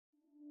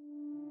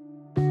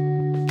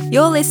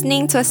You're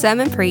listening to a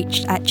sermon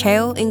preached at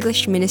Cheil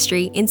English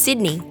Ministry in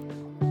Sydney.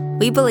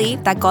 We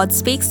believe that God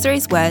speaks through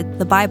His Word,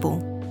 the Bible.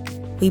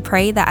 We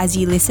pray that as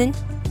you listen,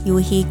 you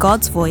will hear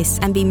God's voice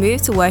and be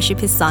moved to worship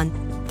His Son,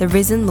 the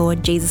risen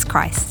Lord Jesus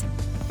Christ.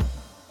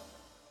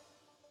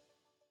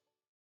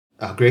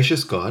 Our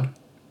gracious God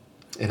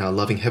and our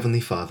loving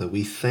Heavenly Father,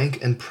 we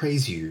thank and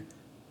praise you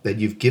that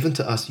you've given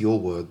to us your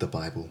word, the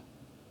Bible.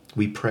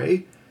 We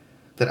pray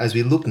that as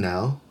we look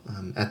now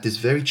at this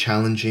very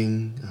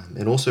challenging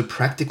and also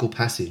practical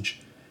passage,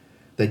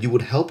 that you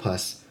would help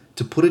us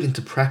to put it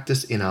into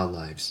practice in our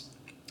lives.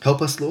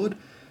 Help us, Lord,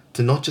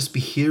 to not just be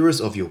hearers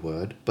of your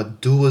word,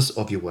 but doers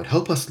of your word.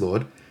 Help us,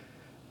 Lord,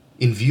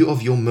 in view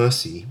of your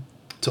mercy,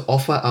 to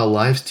offer our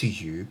lives to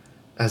you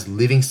as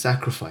living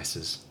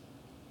sacrifices.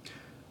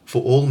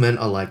 For all men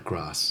are like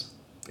grass,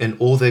 and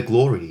all their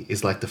glory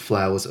is like the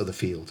flowers of the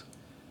field.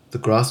 The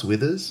grass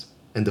withers,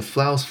 and the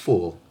flowers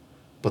fall,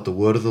 but the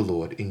word of the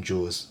Lord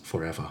endures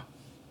forever.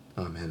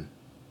 Amen.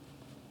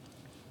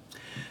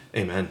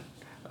 Amen.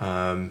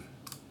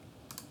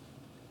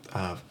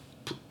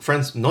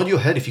 Friends, nod your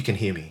head if you can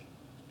hear me.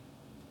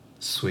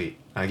 Sweet.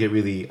 I get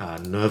really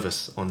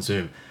nervous on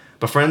Zoom.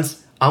 But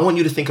friends, I want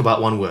you to think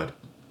about one word.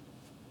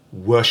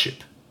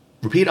 Worship.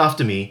 Repeat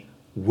after me,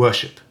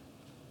 worship.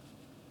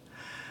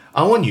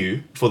 I want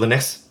you, for the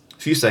next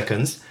few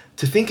seconds,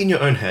 to think in your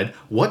own head,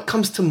 what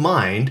comes to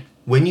mind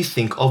when you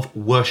think of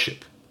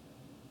worship?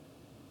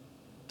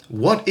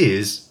 What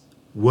is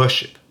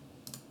worship?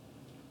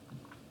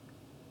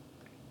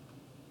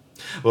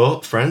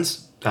 Well,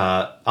 friends,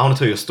 I want to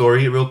tell you a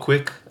story real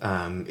quick.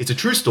 It's a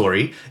true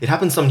story. It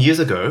happened some years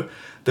ago.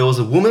 There was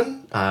a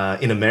woman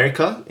in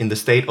America, in the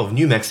state of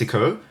New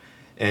Mexico,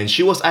 and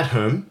she was at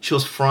home. She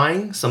was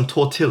frying some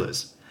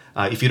tortillas.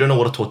 If you don't know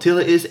what a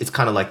tortilla is, it's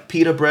kind of like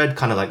pita bread,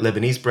 kind of like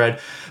Lebanese bread.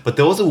 But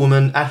there was a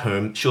woman at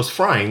home. She was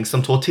frying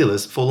some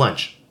tortillas for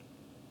lunch.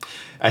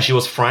 As she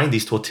was frying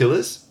these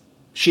tortillas,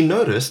 she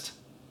noticed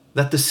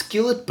that the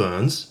skillet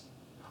burns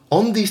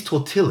on these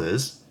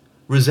tortillas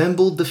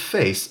resembled the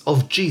face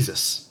of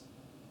Jesus.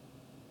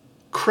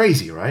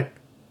 Crazy, right?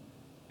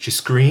 She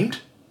screamed.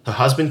 Her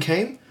husband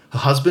came. Her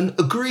husband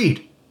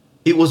agreed.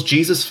 It was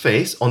Jesus'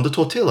 face on the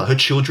tortilla. Her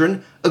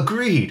children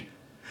agreed.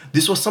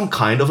 This was some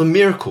kind of a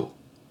miracle.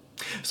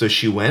 So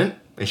she went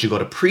and she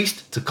got a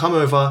priest to come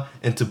over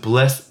and to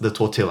bless the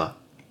tortilla.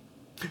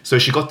 So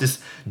she got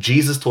this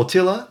Jesus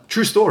tortilla,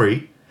 true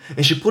story,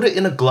 and she put it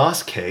in a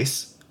glass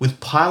case with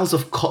piles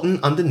of cotton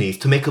underneath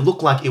to make it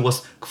look like it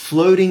was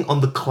floating on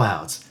the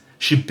clouds.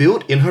 She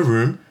built in her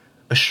room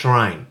a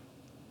shrine.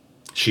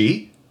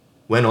 She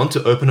went on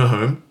to open her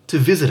home to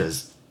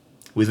visitors.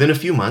 Within a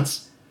few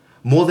months,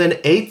 more than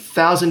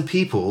 8,000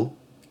 people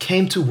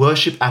came to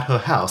worship at her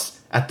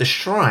house at the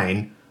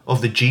shrine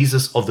of the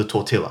Jesus of the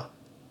tortilla,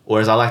 or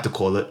as I like to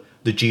call it,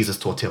 the Jesus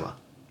tortilla.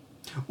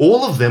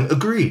 All of them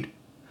agreed.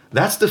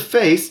 That's the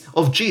face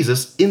of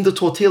Jesus in the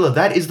tortilla.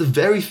 That is the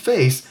very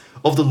face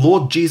of the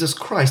Lord Jesus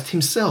Christ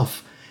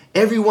himself.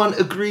 Everyone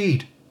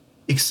agreed,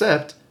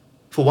 except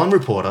for one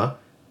reporter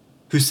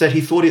who said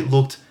he thought it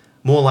looked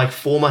more like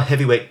former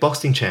heavyweight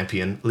boxing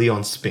champion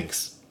Leon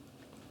Spinks.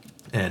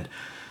 And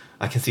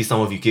I can see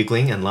some of you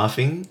giggling and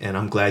laughing, and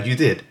I'm glad you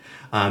did.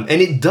 And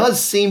it does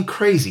seem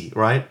crazy,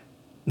 right?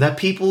 That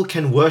people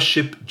can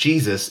worship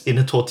Jesus in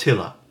a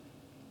tortilla.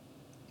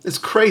 It's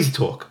crazy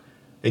talk.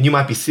 And you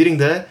might be sitting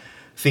there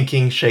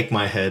thinking, shake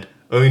my head,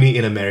 only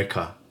in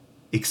America.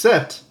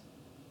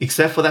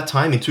 Except for that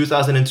time in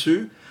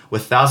 2002, where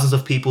thousands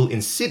of people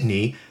in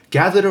Sydney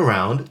gathered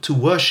around to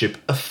worship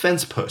a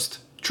fence post.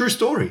 True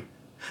story.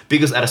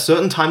 Because at a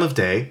certain time of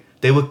day,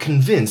 they were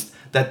convinced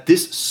that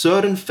this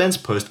certain fence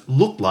post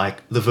looked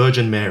like the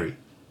Virgin Mary.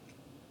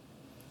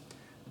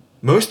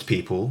 Most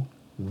people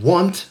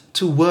want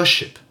to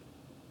worship.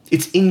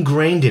 It's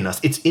ingrained in us.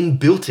 It's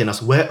inbuilt in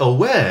us. We're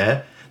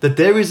aware that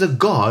there is a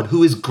God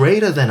who is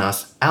greater than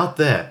us out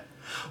there.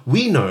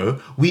 We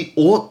know we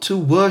ought to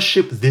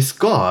worship this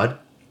God,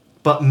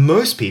 but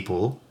most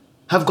people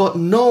have got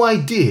no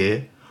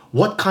idea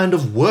what kind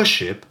of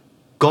worship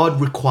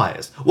God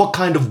requires, what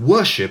kind of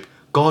worship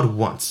God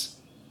wants.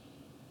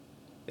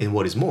 And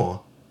what is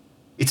more,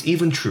 it's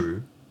even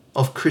true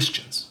of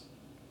Christians.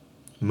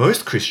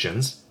 Most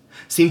Christians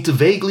seem to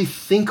vaguely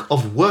think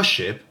of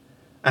worship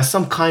as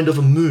some kind of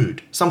a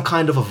mood, some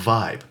kind of a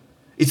vibe.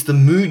 It's the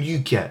mood you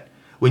get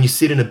when you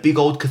sit in a big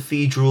old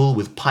cathedral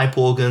with pipe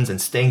organs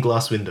and stained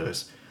glass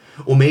windows.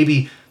 Or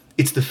maybe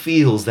it's the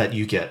feels that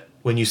you get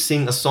when you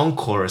sing a song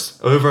chorus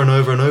over and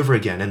over and over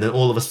again, and then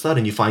all of a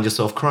sudden you find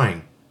yourself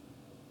crying.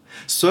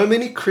 So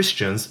many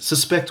Christians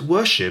suspect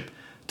worship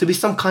to be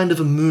some kind of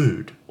a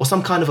mood or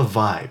some kind of a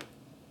vibe.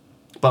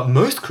 But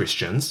most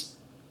Christians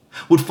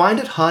would find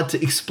it hard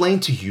to explain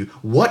to you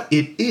what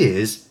it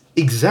is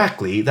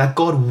exactly that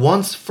God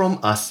wants from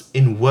us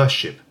in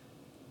worship.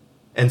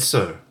 And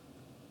so,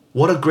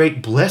 what a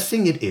great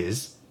blessing it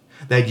is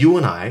that you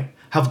and I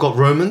have got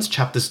Romans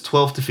chapters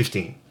 12 to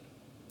 15.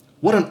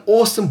 What an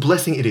awesome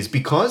blessing it is,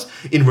 because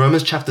in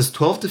Romans chapters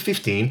 12 to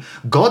 15,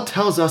 God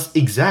tells us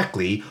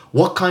exactly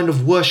what kind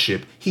of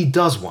worship He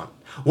does want.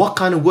 what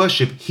kind of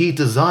worship he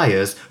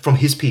desires from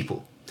his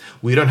people.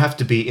 We don't have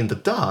to be in the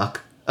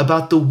dark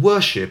about the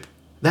worship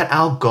that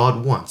our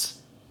God wants.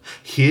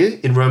 Here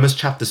in Romans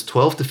chapters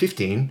 12 to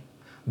 15,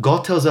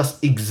 God tells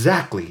us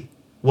exactly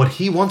what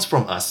he wants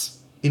from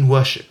us in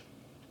worship.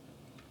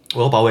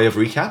 Well, by way of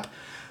recap,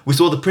 we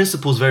saw the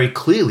principles very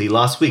clearly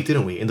last week,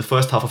 didn't we, in the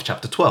first half of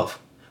chapter 12.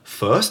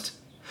 First,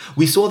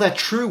 we saw that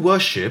true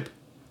worship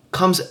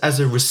comes as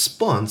a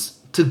response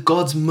to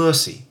God's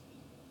mercy.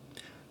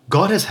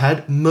 God has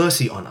had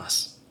mercy on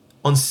us,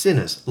 on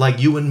sinners like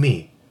you and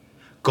me.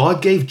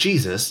 God gave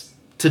Jesus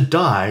to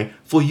die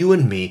for you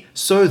and me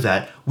so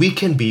that we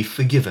can be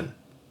forgiven.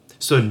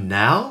 So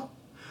now,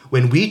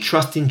 when we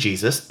trust in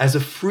Jesus as a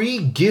free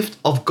gift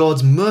of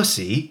God's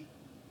mercy,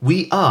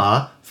 we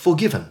are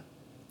forgiven.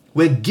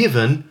 We're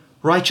given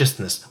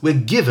righteousness. We're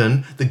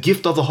given the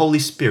gift of the Holy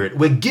Spirit.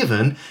 We're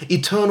given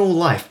eternal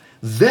life.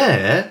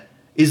 There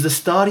is the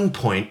starting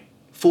point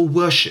for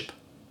worship.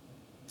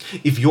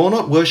 If you're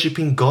not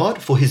worshiping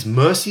God for his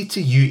mercy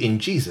to you in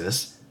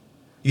Jesus,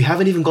 you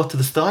haven't even got to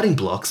the starting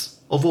blocks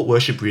of what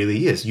worship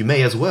really is. You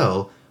may as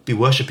well be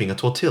worshiping a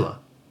tortilla.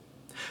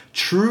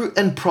 True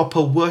and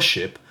proper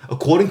worship,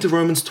 according to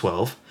Romans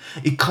 12,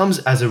 it comes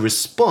as a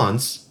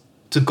response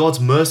to God's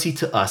mercy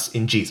to us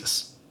in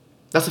Jesus.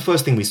 That's the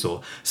first thing we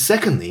saw.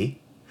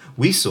 Secondly,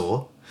 we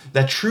saw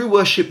that true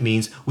worship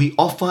means we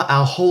offer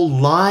our whole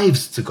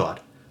lives to God.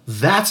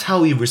 That's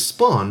how we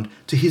respond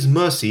to his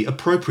mercy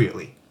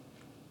appropriately.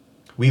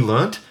 We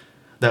learnt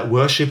that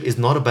worship is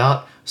not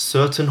about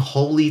certain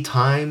holy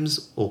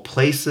times or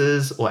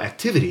places or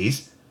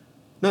activities.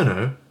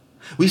 No.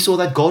 We saw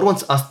that God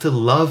wants us to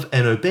love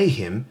and obey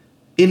him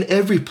in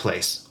every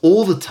place,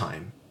 all the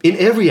time, in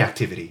every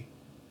activity.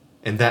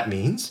 And that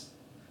means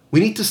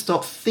we need to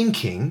stop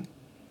thinking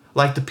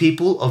like the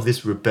people of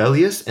this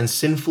rebellious and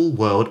sinful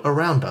world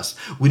around us.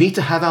 We need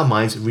to have our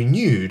minds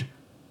renewed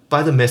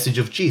by the message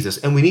of Jesus,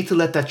 and we need to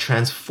let that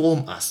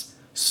transform us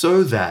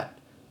so that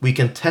we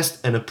can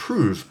test and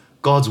approve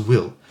God's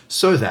will,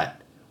 so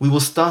that we will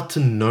start to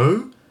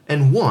know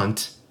and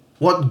want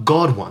what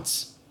God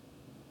wants.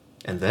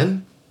 And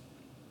then,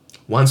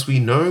 once we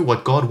know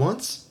what God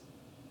wants,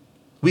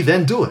 we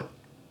then do it.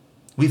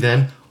 We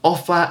then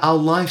offer our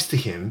lives to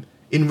him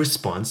in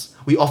response.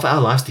 We offer our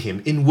lives to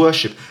him in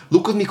worship.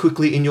 Look with me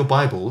quickly in your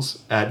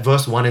Bibles at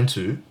verse 1 and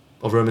 2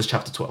 of Romans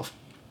chapter 12.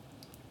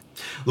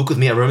 Look with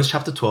me at Romans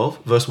chapter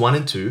 12, verse 1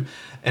 and 2.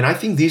 And I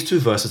think these two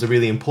verses are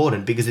really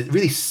important because it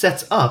really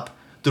sets up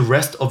the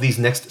rest of these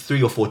next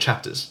 3 or 4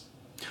 chapters.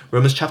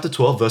 Romans chapter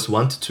 12, verse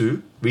 1 to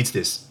 2 reads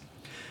this.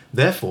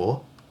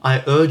 Therefore,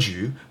 I urge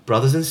you,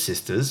 brothers and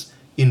sisters,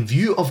 in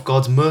view of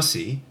God's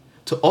mercy,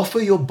 to offer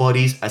your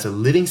bodies as a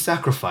living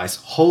sacrifice,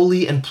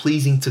 holy and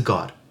pleasing to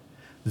God.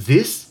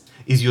 This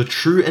is your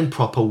true and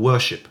proper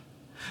worship.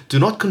 Do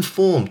not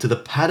conform to the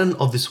pattern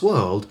of this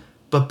world,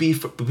 but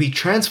be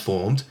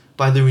transformed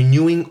by the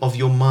renewing of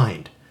your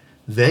mind.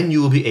 Then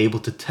you will be able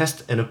to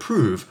test and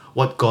approve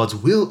what God's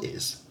will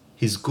is,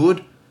 his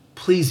good,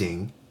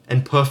 pleasing,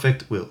 and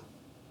perfect will.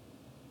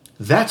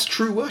 That's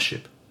true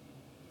worship.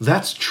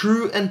 That's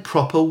true and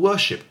proper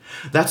worship.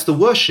 That's the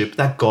worship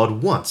that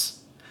God wants.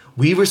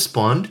 We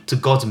respond to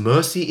God's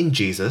mercy in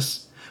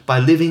Jesus by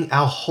living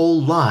our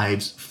whole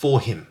lives for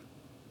him.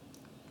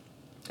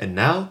 And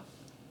now,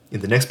 in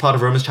the next part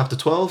of Romans chapter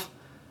 12,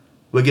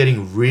 we're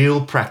getting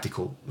real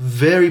practical,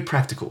 very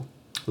practical.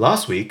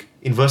 Last week,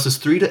 in verses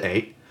 3 to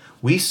 8,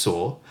 we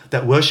saw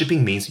that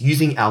worshipping means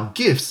using our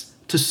gifts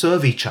to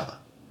serve each other.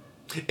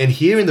 And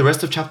here in the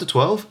rest of chapter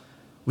 12,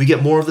 we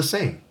get more of the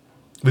same.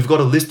 We've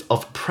got a list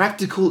of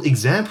practical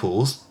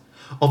examples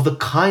of the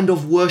kind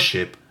of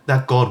worship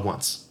that God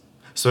wants.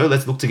 So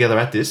let's look together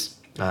at this.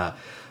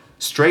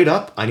 Straight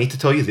up, I need to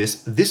tell you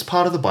this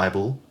part of the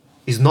Bible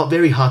is not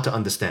very hard to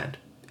understand.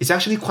 It's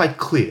actually quite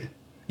clear.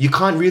 You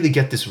can't really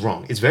get this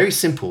wrong. It's very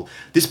simple.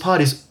 This part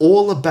is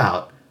all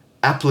about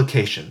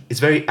application.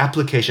 It's very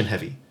application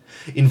heavy.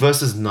 In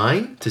verses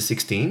 9 to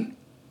 16,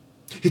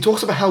 he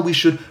talks about how we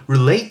should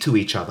relate to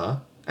each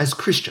other as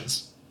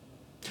Christians.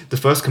 The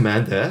first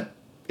command there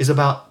is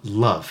about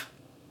love.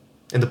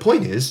 And the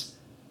point is,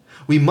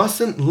 we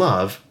mustn't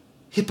love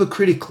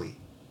hypocritically.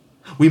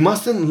 We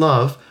mustn't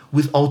love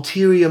with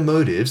ulterior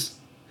motives.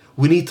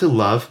 We need to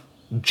love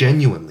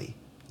genuinely.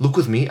 Look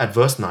with me at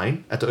verse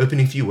 9, at the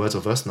opening few words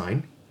of verse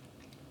 9.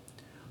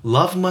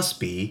 Love must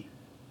be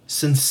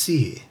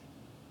sincere.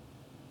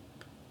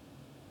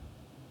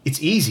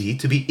 It's easy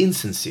to be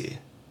insincere,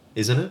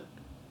 isn't it?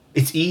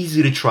 It's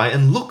easy to try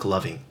and look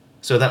loving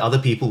so that other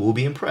people will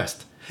be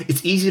impressed.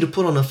 It's easy to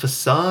put on a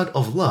facade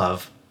of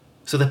love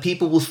so that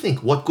people will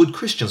think what good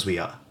Christians we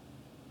are.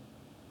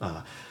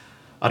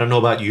 I don't know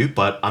about you,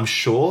 but I'm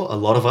sure a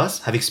lot of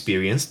us have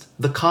experienced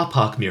the car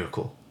park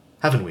miracle,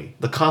 haven't we?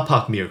 The car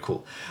park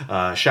miracle.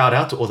 Shout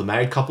out to all the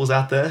married couples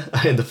out there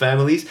and the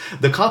families.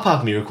 The car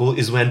park miracle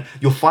is when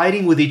you're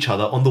fighting with each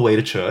other on the way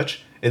to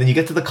church, and then you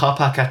get to the car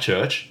park at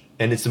church,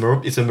 and it's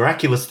a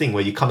miraculous thing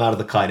where you come out of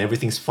the car and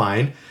everything's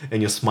fine,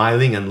 and you're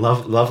smiling and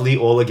lovely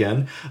all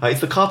again.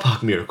 It's the car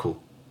park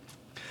miracle.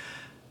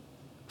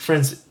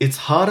 Friends, it's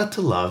harder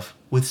to love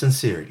with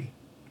sincerity.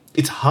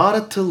 It's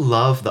harder to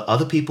love the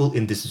other people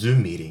in this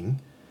Zoom meeting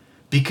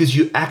because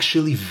you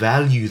actually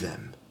value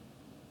them.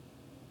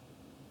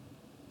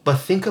 But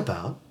think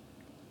about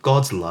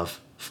God's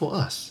love for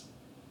us.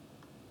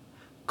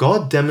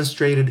 God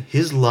demonstrated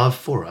his love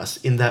for us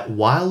in that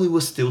while we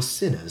were still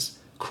sinners,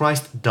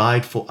 Christ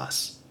died for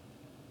us.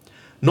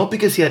 Not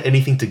because he had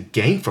anything to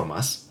gain from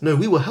us. No,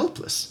 we were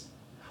helpless.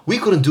 We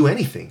couldn't do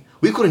anything.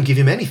 We couldn't give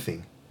him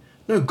anything.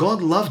 No,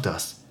 God loved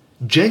us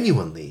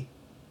genuinely.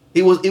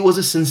 It was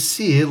a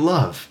sincere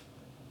love.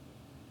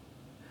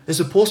 And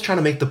so Paul's trying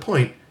to make the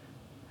point,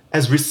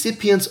 as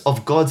recipients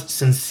of God's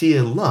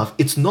sincere love,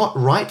 it's not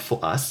right for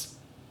us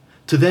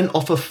to then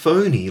offer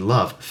phony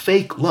love,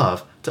 fake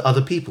love to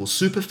other people,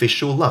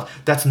 superficial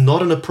love. That's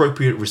not an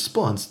appropriate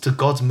response to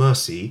God's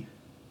mercy.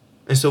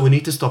 And so we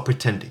need to stop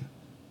pretending.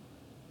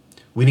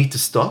 We need to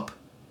stop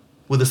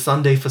with a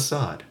Sunday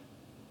facade.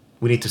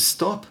 We need to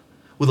stop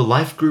with a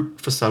life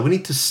group facade. We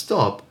need to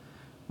stop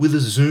with a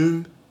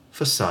Zoom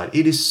facade.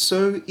 It is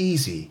so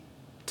easy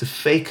to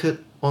fake it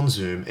on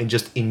Zoom and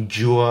just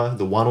endure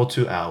the 1 or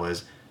 2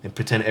 hours and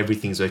pretend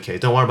everything's okay.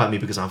 Don't worry about me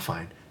because I'm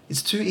fine.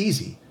 It's too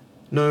easy.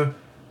 No,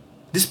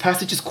 this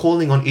passage is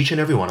calling on each and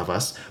every one of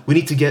us. We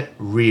need to get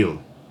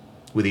real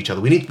with each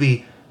other. We need to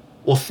be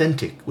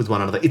authentic with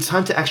one another. It's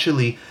time to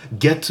actually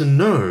get to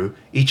know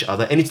each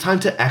other, and it's time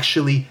to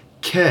actually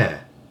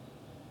care.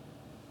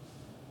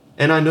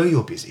 And I know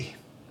you're busy.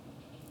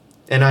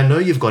 And I know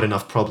you've got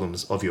enough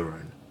problems of your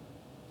own.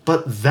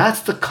 But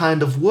that's the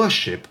kind of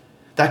worship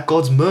that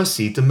God's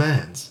mercy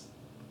demands.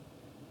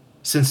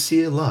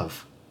 Sincere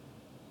love.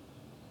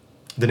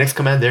 The next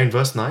command there in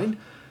verse 9,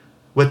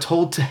 we're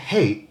told to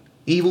hate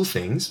evil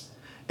things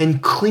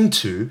and cling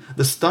to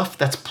the stuff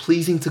that's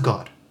pleasing to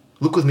God.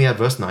 Look with me at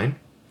verse 9.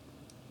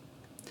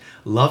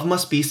 Love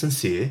must be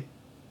sincere,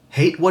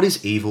 hate what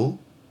is evil,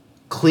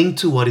 cling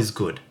to what is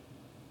good.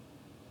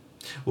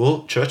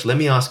 Well, church, let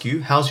me ask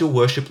you, how's your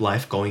worship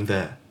life going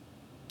there?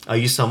 Are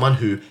you someone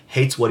who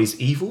hates what is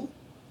evil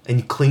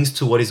and clings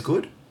to what is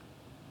good?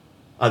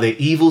 Are there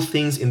evil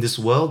things in this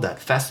world that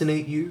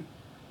fascinate you?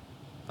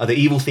 Are there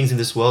evil things in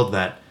this world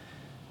that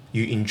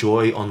you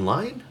enjoy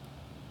online?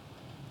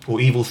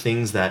 Or evil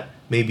things that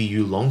maybe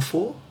you long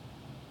for?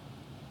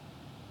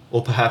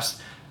 Or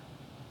perhaps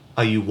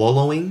are you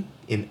wallowing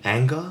in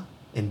anger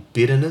and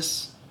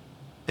bitterness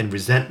and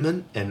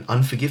resentment and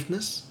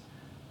unforgiveness?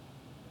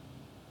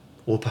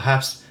 Or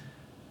perhaps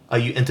are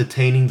you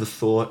entertaining the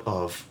thought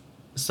of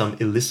some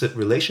illicit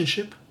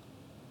relationship?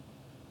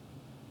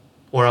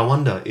 Or I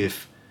wonder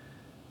if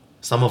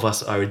some of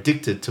us are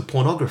addicted to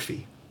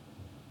pornography,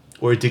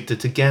 or addicted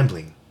to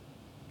gambling,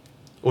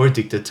 or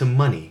addicted to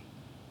money,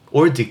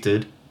 or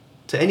addicted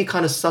to any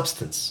kind of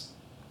substance.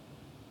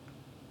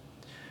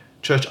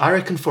 Church, I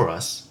reckon for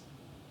us,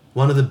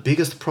 one of the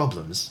biggest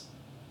problems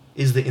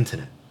is the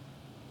internet.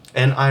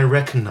 And I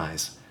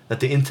recognize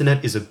that the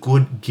internet is a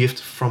good gift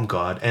from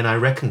God, and I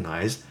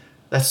recognize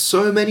that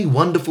so many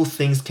wonderful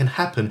things can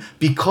happen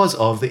because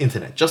of the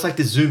internet, just like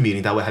this Zoom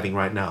meeting that we're having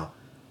right now.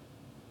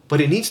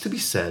 But it needs to be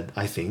said,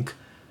 I think,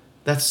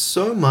 that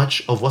so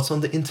much of what's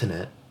on the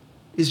internet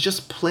is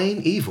just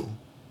plain evil.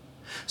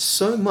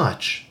 So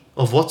much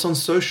of what's on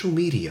social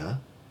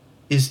media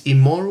is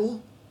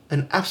immoral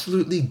and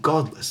absolutely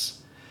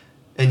godless.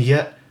 And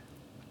yet,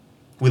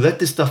 we let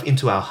this stuff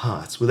into our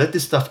hearts. We let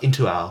this stuff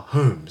into our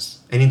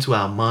homes and into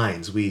our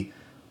minds. We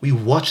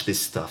watch this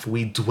stuff.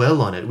 We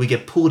dwell on it. We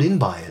get pulled in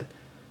by it.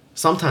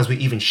 Sometimes we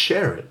even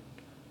share it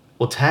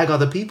or tag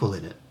other people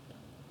in it.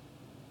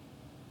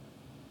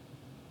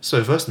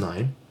 So verse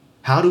 9,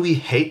 how do we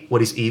hate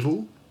what is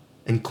evil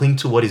and cling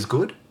to what is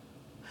good?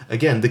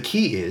 Again, the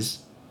key is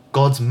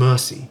God's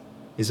mercy,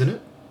 isn't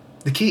it?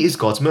 The key is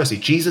God's mercy.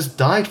 Jesus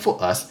died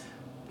for us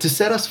to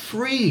set us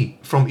free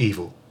from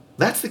evil.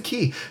 That's the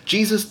key.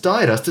 Jesus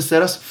died us to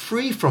set us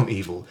free from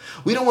evil.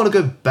 We don't want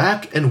to go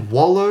back and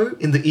wallow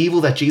in the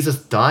evil that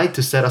Jesus died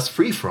to set us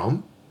free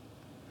from.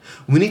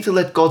 We need to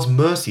let God's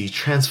mercy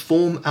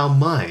transform our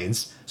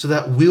minds so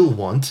that we'll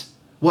want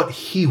what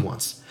He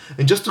wants.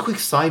 And just a quick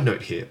side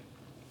note here.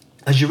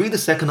 As you read the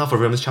second half of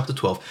Romans chapter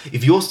 12,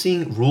 if you're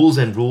seeing rules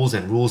and rules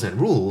and rules and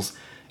rules,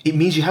 it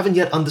means you haven't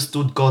yet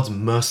understood God's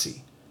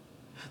mercy.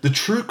 The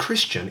true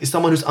Christian is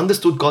someone who's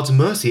understood God's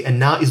mercy and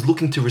now is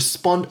looking to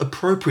respond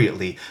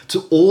appropriately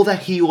to all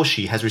that he or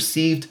she has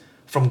received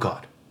from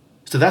God.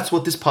 So that's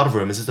what this part of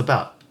Romans is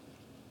about.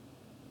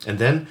 And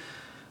then,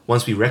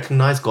 once we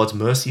recognize God's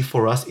mercy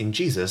for us in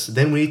Jesus,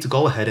 then we need to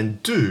go ahead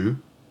and do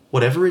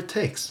whatever it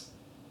takes.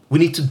 We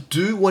need to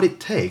do what it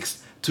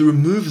takes to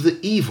remove the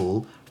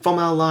evil from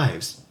our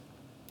lives.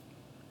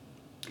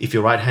 If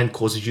your right hand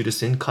causes you to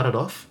sin, cut it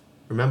off.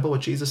 Remember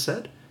what Jesus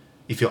said?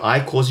 If your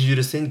eye causes you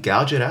to sin,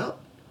 gouge it out.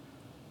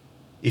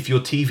 If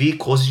your TV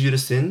causes you to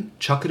sin,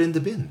 chuck it in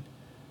the bin.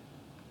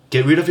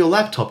 Get rid of your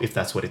laptop if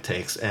that's what it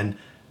takes. And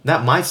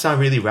that might sound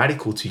really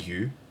radical to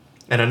you.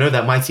 And I know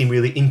that might seem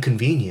really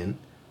inconvenient.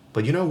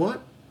 But you know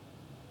what?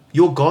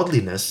 Your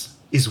godliness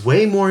is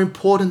way more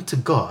important to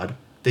God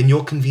than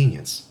your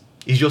convenience.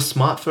 Is your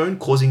smartphone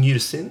causing you to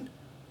sin?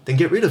 then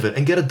get rid of it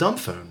and get a dumb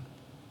phone.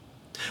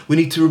 We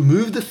need to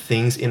remove the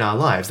things in our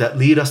lives that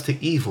lead us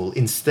to evil.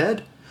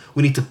 Instead,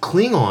 we need to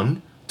cling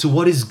on to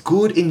what is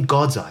good in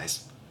God's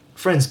eyes.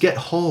 Friends, get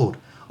hold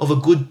of a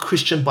good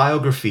Christian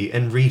biography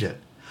and read it.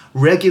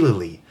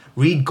 Regularly,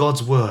 read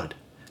God's Word.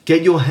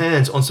 Get your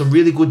hands on some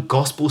really good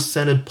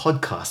gospel-centered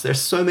podcasts.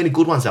 There's so many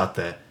good ones out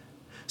there.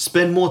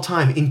 Spend more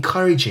time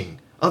encouraging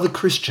other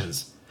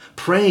Christians,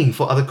 praying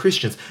for other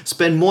Christians.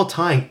 Spend more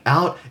time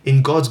out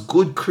in God's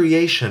good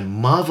creation,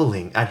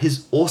 marveling at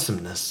His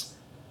awesomeness.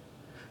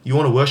 You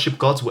want to worship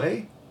God's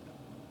way?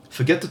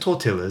 Forget the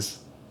tortillas.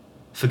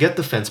 Forget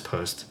the fence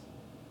post.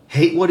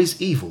 Hate what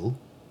is evil.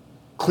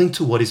 Cling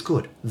to what is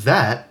good.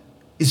 That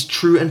is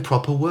true and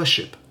proper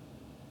worship.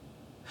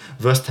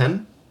 Verse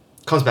 10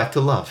 comes back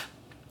to love.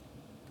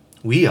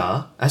 We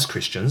are, as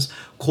Christians,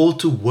 called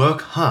to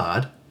work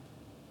hard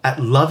at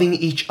loving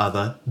each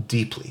other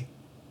deeply.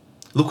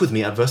 Look with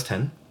me at verse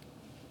 10.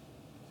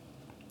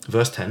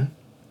 Verse 10.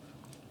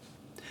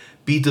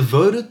 Be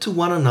devoted to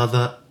one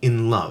another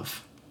in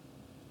love.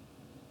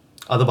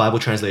 Other Bible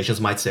translations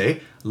might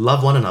say,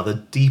 love one another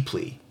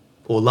deeply,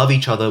 or love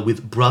each other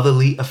with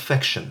brotherly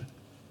affection.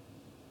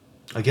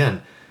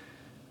 Again,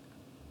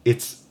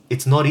 it's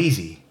not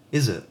easy,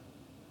 is it?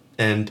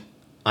 And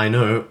I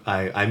know,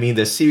 I mean,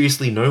 there's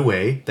seriously no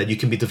way that you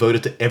can be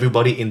devoted to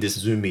everybody in this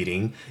Zoom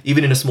meeting,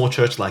 even in a small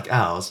church like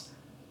ours.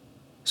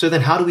 So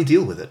then how do we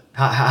deal with it?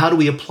 How do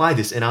we apply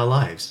this in our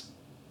lives?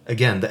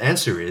 Again, the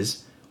answer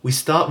is we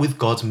start with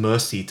God's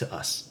mercy to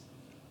us.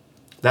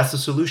 That's the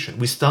solution.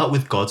 We start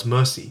with God's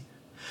mercy.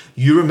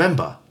 You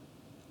remember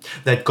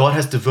that God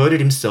has devoted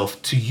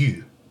Himself to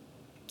you.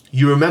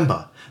 You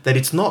remember that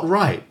it's not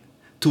right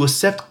to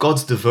accept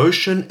God's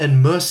devotion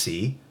and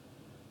mercy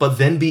but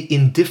then be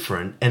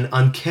indifferent and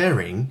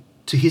uncaring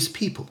to His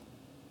people.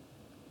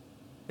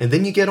 And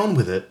then you get on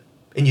with it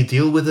and you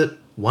deal with it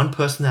one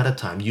person at a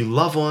time. You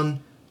love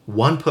on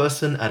one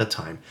person at a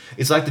time.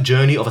 It's like the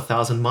journey of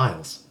 1,000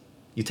 miles.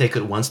 You take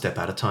it one step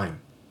at a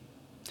time.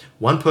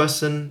 One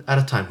person at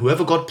a time.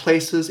 Whoever God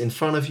places in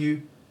front of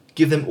you,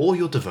 give them all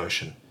your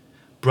devotion,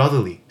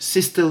 brotherly,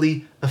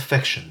 sisterly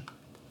affection.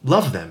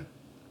 Love them.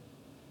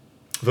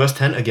 Verse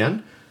 10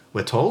 again,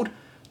 we're told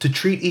to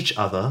treat each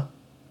other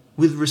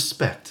with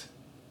respect.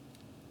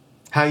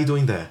 How are you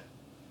doing there?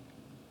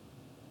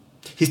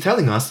 He's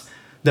telling us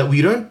that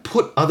we don't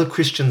put other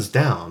Christians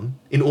down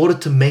in order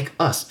to make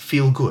us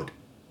feel good.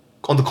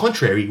 On the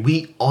contrary,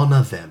 we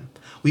honor them.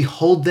 We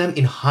hold them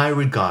in high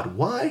regard.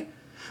 Why?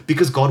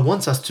 Because God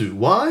wants us to.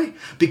 Why?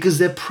 Because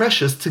they're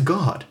precious to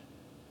God.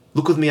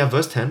 Look with me at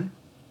verse 10.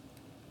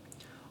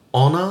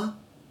 Honor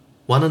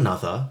one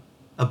another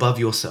above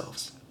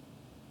yourselves.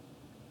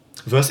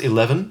 Verse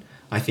 11,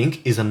 I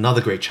think, is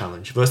another great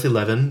challenge. Verse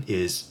 11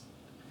 is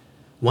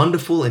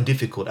wonderful and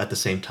difficult at the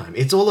same time.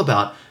 It's all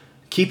about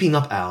keeping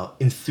up our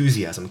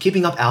enthusiasm,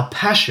 keeping up our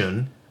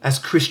passion as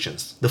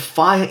Christians, the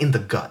fire in the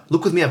gut.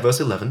 Look with me at verse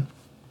 11.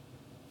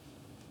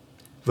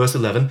 Verse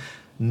 11,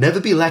 never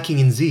be lacking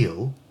in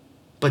zeal,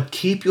 but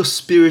keep your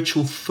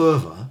spiritual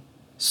fervor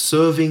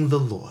serving the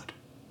Lord.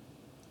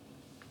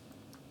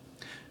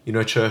 You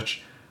know,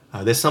 church,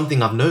 there's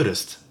something I've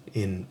noticed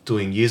in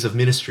doing years of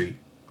ministry.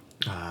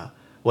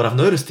 What I've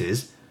noticed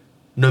is,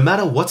 no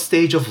matter what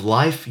stage of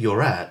life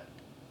you're at,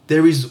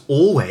 there is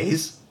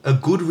always a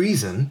good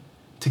reason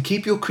to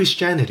keep your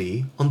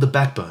Christianity on the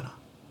back burner.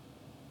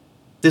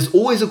 There's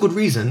always a good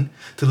reason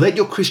to let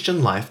your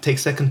Christian life take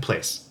second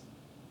place.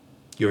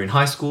 You're in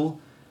high school,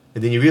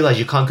 and then you realize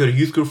you can't go to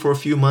youth group for a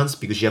few months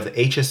because you have the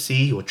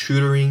HSC or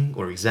tutoring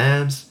or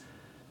exams,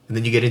 and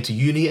then you get into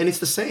uni and it's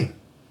the same.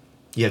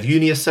 You have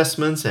uni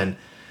assessments, and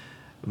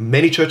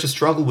many churches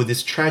struggle with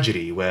this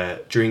tragedy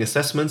where during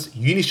assessments,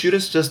 uni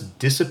students just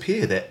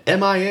disappear. They're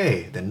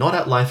MIA. They're not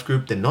at life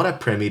group. They're not at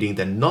prayer meeting.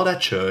 They're not at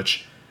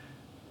church.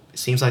 It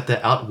seems like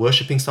they're out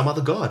worshipping some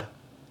other god.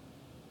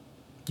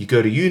 You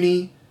go to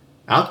uni,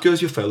 out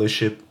goes your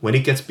fellowship. When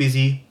it gets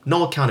busy,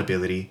 no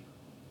accountability.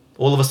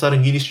 All of a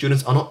sudden, uni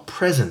students are not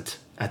present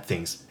at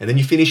things. And then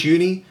you finish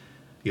uni,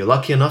 you're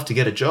lucky enough to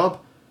get a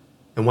job.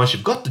 And once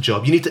you've got the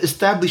job, you need to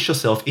establish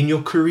yourself in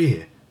your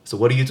career. So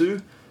what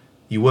do?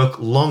 You work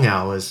long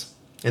hours,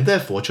 and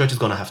therefore church is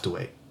going to have to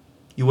wait.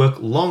 You work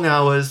long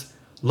hours,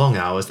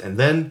 and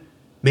then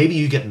maybe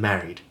you get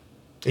married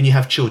and you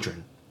have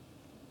children.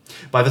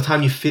 By the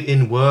time you fit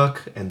in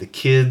work and the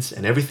kids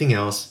and everything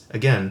else,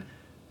 again,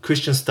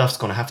 Christian stuff's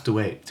going to have to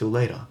wait till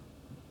later.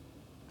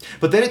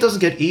 But then it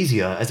doesn't get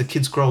easier as the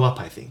kids grow up,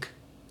 I think.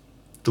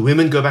 The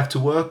women go back to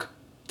work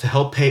to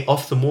help pay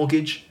off the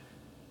mortgage,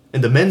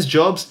 and the men's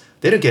jobs,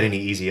 they don't get any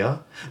easier.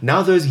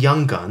 Now those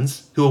young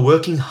guns who are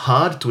working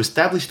hard to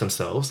establish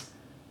themselves,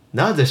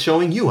 now they're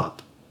showing you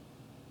up.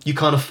 You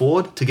can't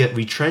afford to get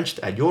retrenched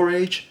at your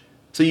age,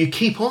 so you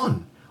keep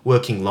on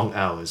working long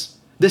hours.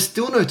 There's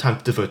still no time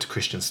to devote to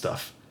Christian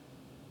stuff.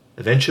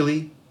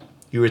 Eventually,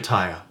 you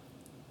retire.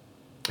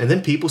 And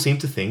then people seem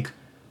to think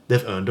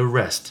they've earned a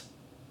rest.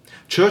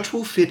 Church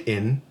will fit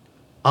in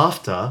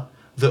after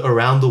the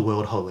around the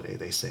world holiday,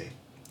 they say.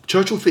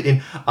 Church will fit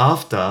in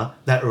after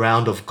that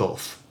round of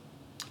golf.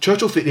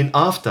 Church will fit in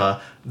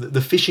after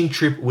the fishing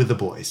trip with the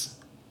boys.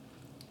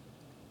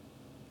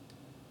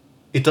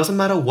 It doesn't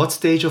matter what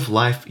stage of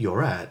life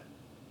you're at,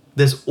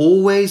 there's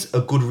always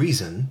a good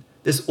reason,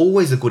 there's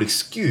always a good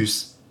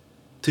excuse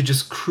to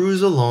just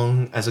cruise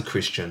along as a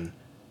Christian,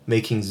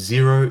 making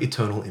zero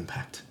eternal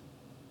impact.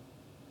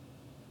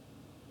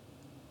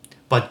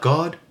 But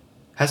God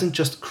hasn't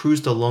just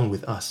cruised along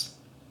with us,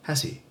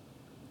 has He?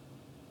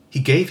 He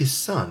gave His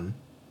Son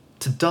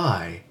to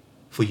die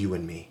for you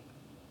and me.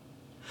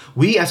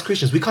 We as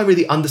Christians, we can't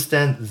really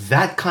understand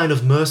that kind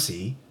of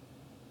mercy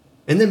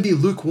and then be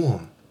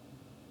lukewarm.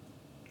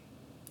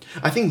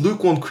 I think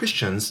lukewarm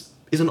Christians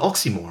is an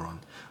oxymoron.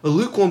 A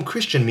lukewarm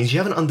Christian means you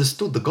haven't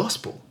understood the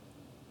gospel.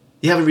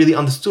 You haven't really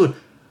understood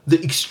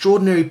the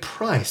extraordinary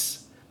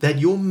price that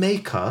your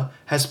Maker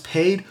has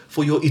paid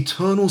for your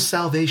eternal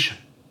salvation.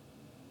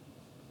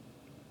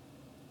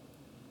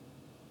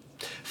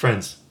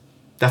 Friends,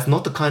 that's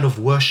not the kind of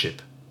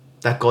worship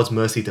that God's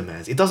mercy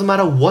demands. It doesn't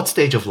matter what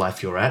stage of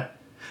life you're at.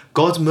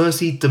 God's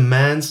mercy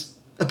demands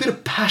a bit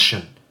of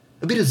passion,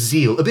 a bit of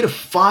zeal, a bit of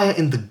fire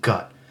in the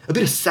gut, a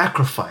bit of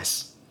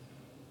sacrifice.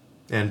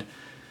 And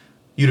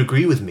you'd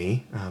agree with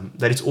me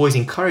that it's always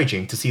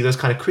encouraging to see those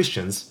kind of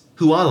Christians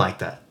who are like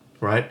that,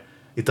 right?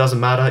 It doesn't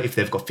matter if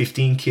they've got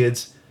 15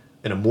 kids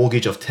and a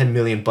mortgage of $10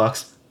 million,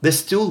 they're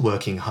still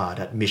working hard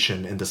at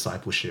mission and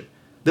discipleship.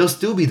 They'll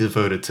still be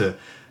devoted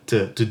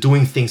to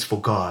doing things for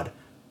God.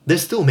 They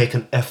still make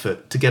an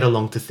effort to get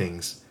along to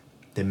things.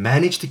 They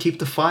manage to keep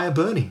the fire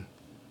burning.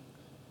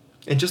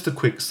 And just a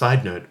quick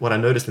side note, what I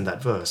noticed in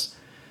that verse,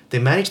 they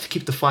managed to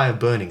keep the fire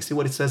burning. See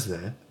what it says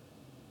there?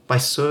 By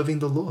serving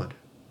the Lord.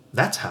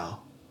 That's how.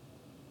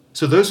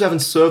 So those who haven't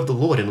served the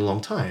Lord in a long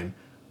time,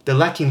 they're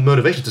lacking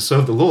motivation to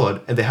serve the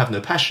Lord and they have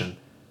no passion.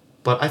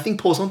 But I think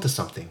Paul's onto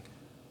something.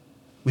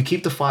 We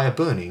keep the fire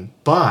burning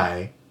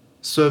by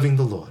serving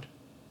the Lord.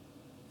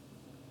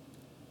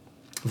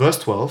 Verse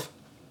 12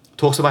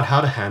 talks about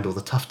how to handle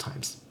the tough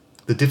times,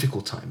 the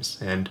difficult times.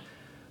 And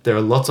there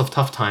are lots of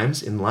tough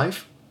times in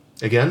life.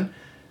 Again,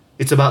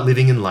 it's about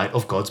living in light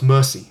of God's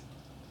mercy.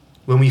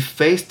 When we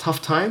face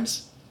tough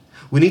times,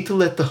 we need to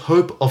let the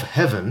hope of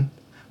heaven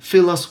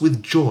fill us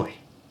with joy.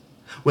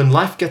 When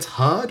life gets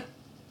hard,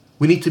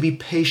 we need to be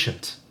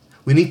patient.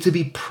 We need to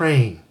be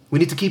praying. We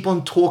need to keep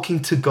on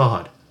talking to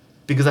God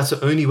because that's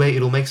the only way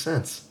it'll make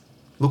sense.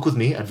 Look with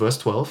me at verse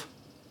 12.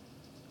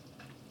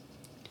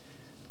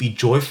 Be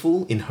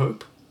joyful in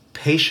hope,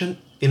 patient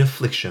in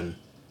affliction,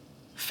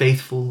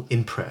 faithful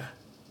in prayer.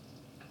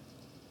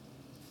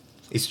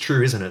 It's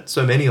true, isn't it?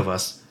 So many of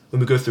us, when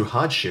we go through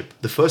hardship,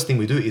 the first thing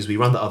we do is we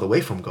run the other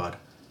way from God.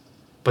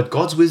 But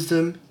God's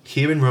wisdom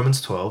here in Romans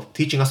 12,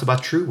 teaching us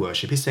about true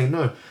worship, He's saying,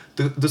 no,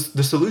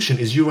 the solution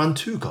is you run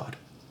to God.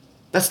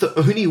 That's the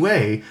only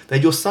way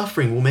that your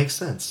suffering will make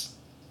sense.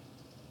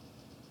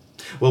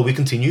 Well, we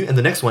continue, and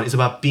the next one is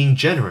about being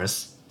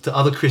generous to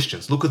other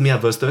Christians. Look with me at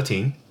verse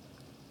 13.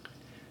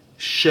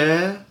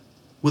 Share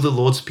with the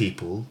Lord's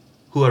people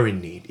who are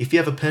in need. If you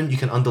have a pen, you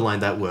can underline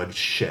that word,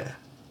 share.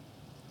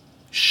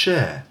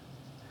 Share.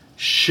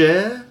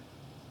 Share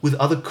with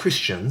other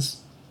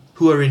Christians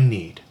who are in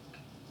need.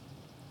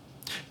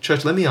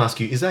 Church, let me ask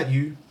you, is that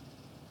you?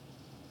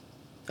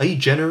 Are you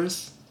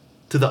generous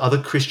to the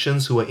other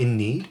Christians who are in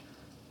need?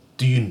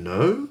 Do you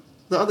know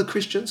the other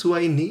Christians who are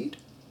in need?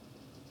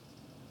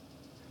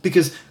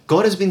 Because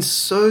God has been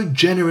so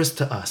generous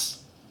to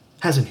us,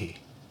 hasn't He?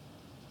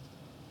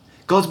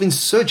 God's been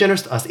so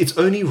generous to us, it's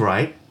only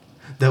right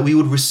that we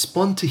would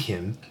respond to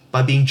Him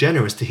by being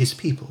generous to His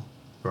people,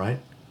 right?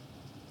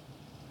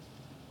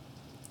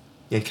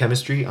 In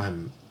ChEMistry,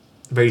 I'm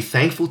very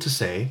thankful to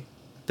say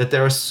that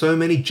there are so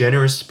many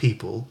generous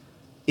people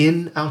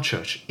in our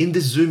church, in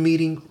this Zoom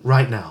meeting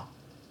right now.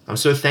 I'm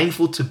so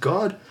thankful to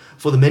God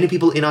for the many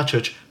people in our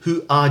church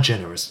who are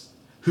generous,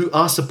 who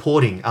are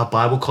supporting our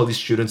Bible college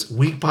students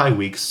week by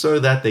week so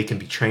that they can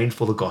be trained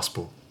for the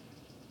gospel.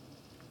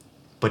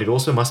 But it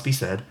also must be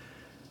said,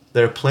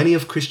 there are plenty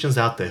of Christians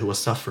out there who are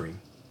suffering,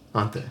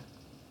 aren't there?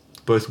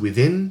 Both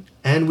within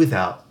and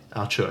without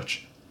our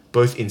church,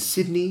 both in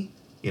Sydney,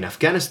 in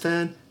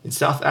Afghanistan, in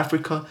South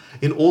Africa,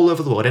 in all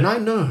over the world. And I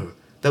know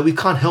that we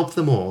can't help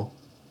them all.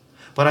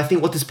 But I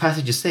think what this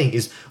passage is saying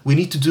is we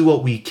need to do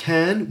what we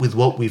can with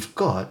what we've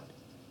got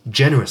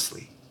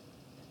generously.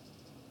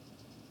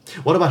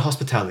 What about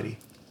hospitality?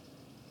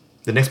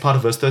 The next part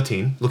of verse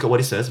 13, look at what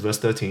it says, verse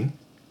 13.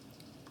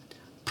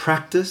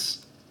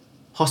 Practice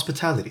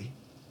hospitality.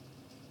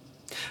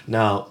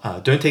 Now,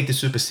 don't take this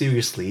super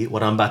seriously,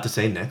 what I'm about to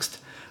say next.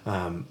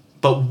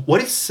 But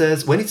what it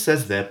says, when it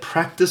says there,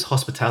 practice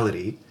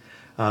hospitality,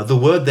 the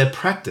word there,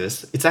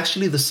 practice, it's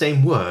actually the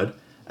same word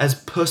as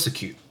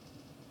persecute.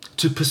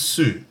 To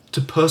pursue,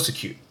 to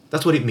persecute.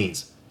 That's what it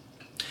means.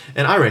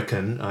 And I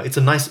reckon it's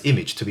a nice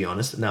image, to be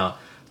honest. Now,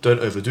 don't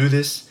overdo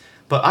this,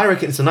 but I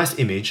reckon it's a nice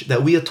image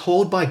that we are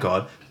told by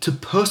God to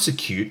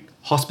persecute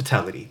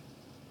hospitality.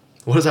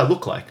 What does that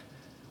look like?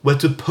 We're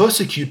to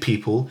persecute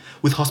people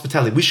with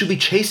hospitality. We should be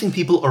chasing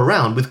people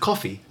around with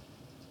coffee.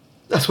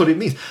 That's what it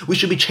means. We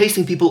should be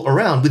chasing people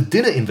around with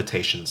dinner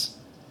invitations.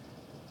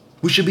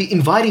 We should be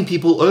inviting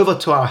people over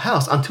to our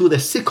house until they're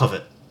sick of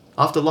it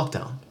after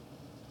lockdown.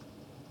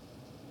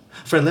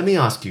 Friend, let me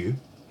ask you,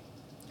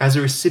 as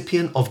a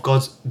recipient of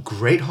God's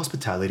great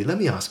hospitality, let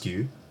me ask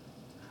you,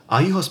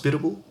 are you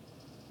hospitable?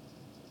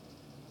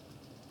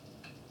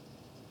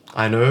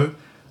 I know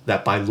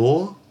that by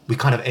law, we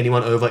can't have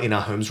anyone over in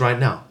our homes right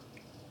now.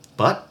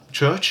 But,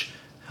 church,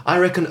 I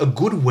reckon a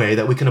good way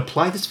that we can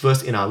apply this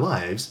verse in our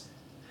lives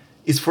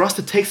is for us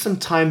to take some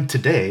time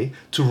today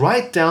to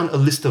write down a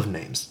list of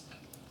names.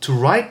 To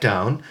write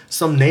down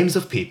some names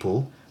of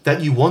people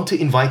that you want to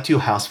invite to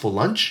your house for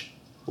lunch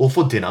or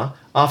for dinner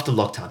after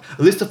lockdown.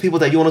 A list of people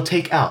that you want to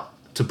take out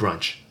to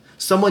brunch.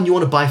 Someone you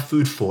want to buy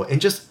food for and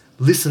just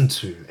listen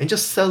to and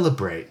just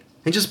celebrate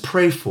and just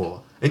pray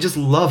for and just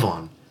love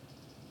on.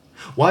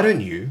 Why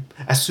don't you,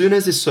 as soon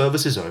as this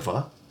service is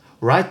over,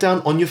 write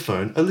down on your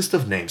phone a list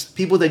of names,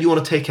 people that you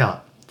want to take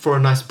out for a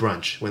nice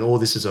brunch when all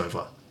this is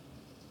over.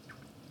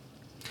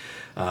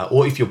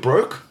 Or if you're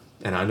broke,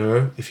 and I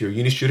know if you're a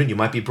uni student, you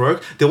might be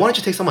broke, then why don't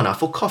you take someone out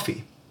for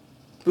coffee?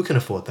 Who can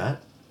afford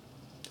that?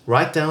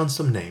 Write down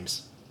some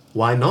names.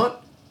 Why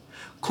not?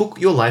 Cook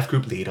your life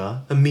group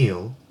leader a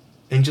meal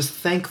and just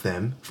thank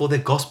them for their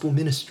gospel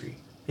ministry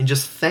and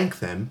just thank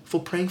them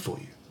for praying for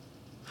you.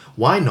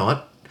 Why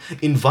not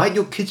invite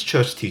your kids'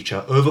 church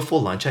teacher over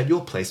for lunch at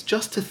your place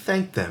just to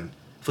thank them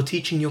for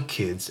teaching your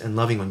kids and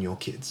loving on your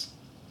kids?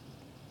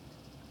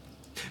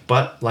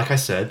 But like I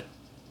said,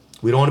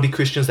 we don't want to be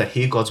Christians that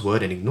hear God's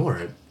word and ignore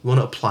it. We want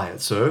to apply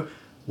it. So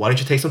why don't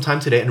you take some time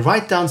today and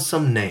write down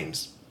some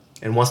names?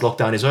 And once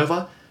lockdown is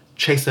over,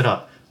 chase it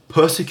up.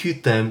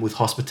 Persecute them with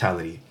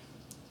hospitality.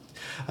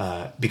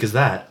 Because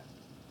that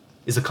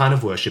is the kind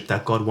of worship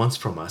that God wants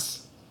from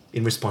us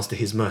in response to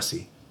His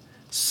mercy.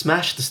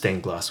 Smash the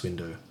stained glass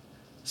window.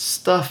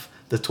 Stuff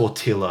the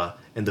tortilla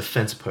and the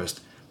fence post.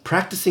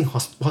 Practicing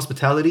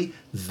hospitality,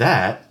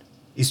 that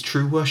is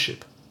true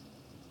worship.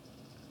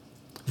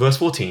 Verse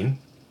 14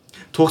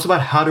 talks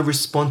about how to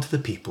respond to the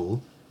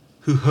people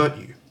who hurt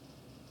you.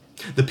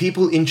 The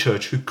people in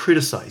church who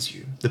criticize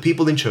you. The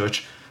people in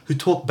church who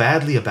talk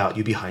badly about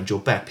you behind your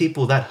back.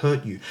 People that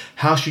hurt you.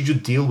 How should you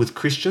deal with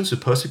Christians who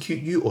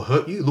persecute you or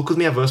hurt you? Look with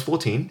me at verse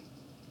 14.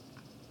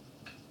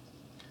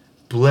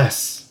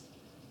 Bless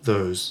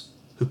those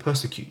who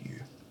persecute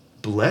you.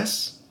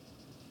 Bless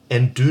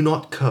and do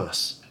not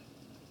curse.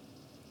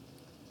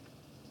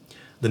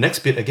 The next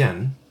bit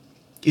again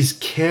is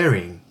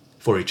caring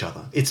for each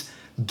other. It's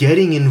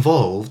getting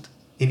involved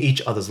in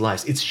each other's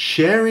lives. It's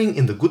sharing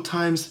in the good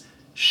times,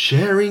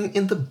 sharing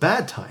in the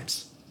bad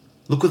times.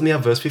 Look with me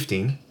at verse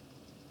 15.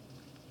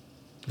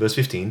 Verse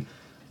 15,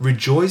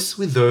 rejoice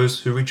with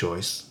those who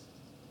rejoice,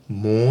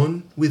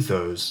 mourn with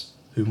those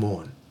who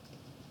mourn.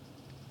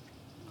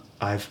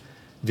 I've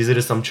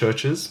visited some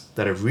churches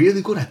that are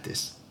really good at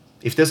this.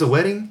 If there's a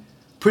wedding,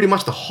 pretty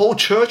much the whole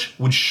church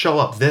would show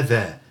up. They're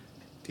there.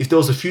 If there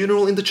was a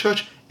funeral in the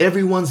church,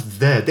 everyone's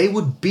there. They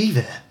would be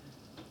there.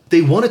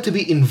 They wanted to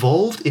be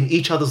involved in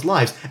each other's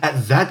lives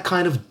at that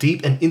kind of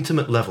deep and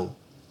intimate level.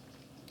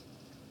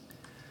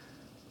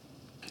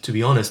 To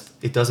be honest,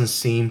 it doesn't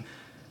seem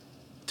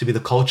to be the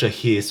culture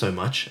here so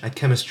much at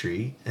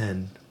ChEMistry,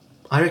 and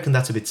I reckon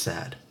that's a bit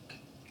sad.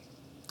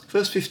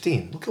 Verse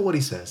 15, look at what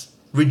he says.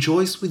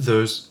 Rejoice with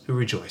those who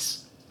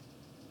rejoice.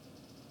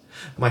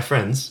 My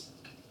friends,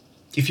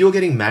 if you're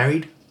getting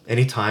married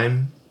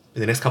anytime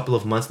in the next couple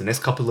of months, the next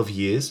couple of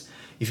years,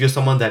 if you're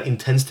someone that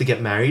intends to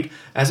get married,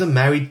 as a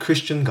married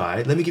Christian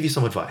guy, let me give you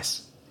some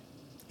advice.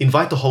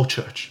 Invite the whole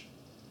church.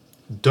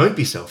 Don't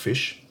be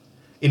selfish.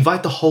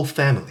 Invite the whole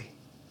family.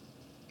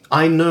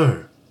 I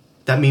know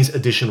that means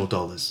additional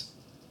dollars.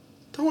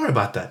 Don't worry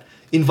about that.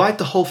 Invite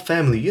the whole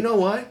family. You know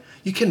why?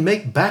 You can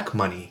make back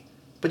money,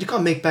 but you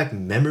can't make back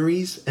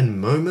memories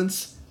and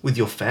moments with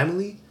your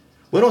family.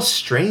 We're not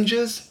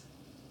strangers.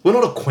 We're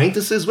not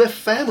acquaintances. We're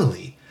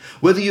family.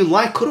 Whether you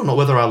like it or not,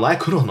 whether I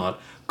like it or not,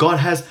 God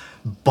has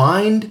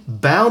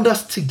bound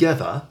us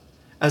together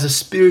as a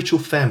spiritual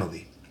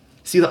family.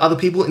 See the other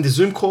people in the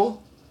Zoom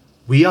call?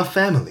 We are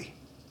family.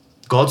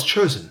 God's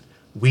chosen.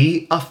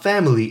 We are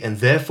family, and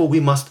therefore we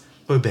must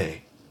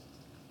obey.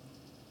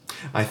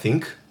 I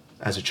think,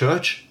 as a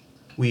church,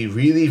 we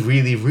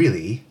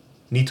really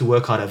need to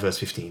work hard at verse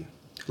 15.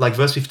 Like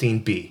verse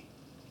 15b,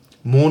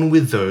 mourn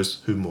with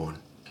those who mourn.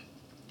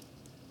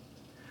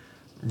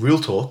 Real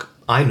talk,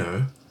 I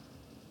know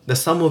that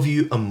some of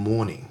you are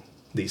mourning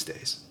these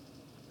days.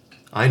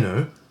 I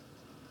know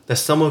that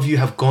some of you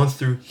have gone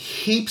through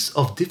heaps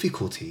of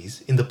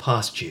difficulties in the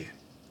past year,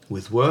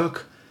 with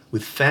work,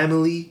 with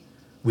family,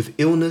 with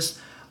illness.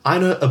 I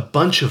know a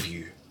bunch of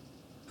you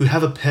who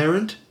have a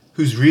parent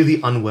who's really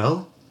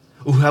unwell,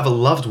 or who have a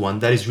loved one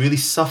that is really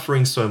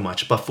suffering so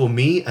much. But for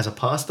me, as a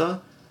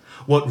pastor,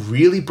 what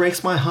really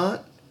breaks my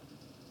heart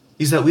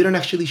is that we don't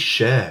actually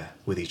share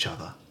with each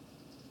other.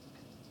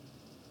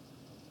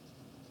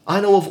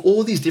 I know of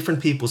all these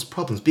different people's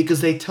problems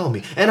because they tell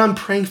me, and I'm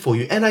praying for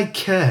you, and I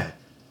care.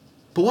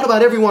 But what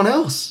about everyone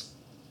else?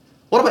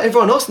 What about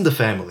everyone else in the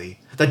family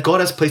that God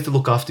has placed to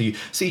look after you?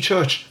 See,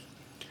 church,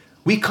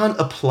 we can't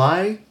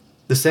apply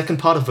the second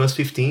part of verse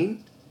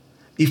 15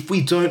 if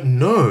we don't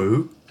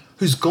know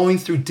who's going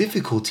through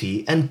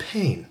difficulty and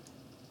pain?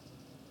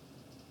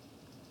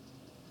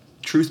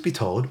 Truth be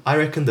told, I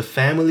reckon the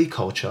family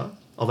culture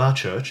of our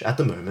church at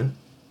the moment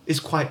is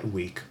quite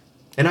weak.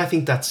 And I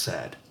think that's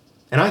sad.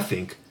 And I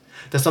think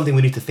that's something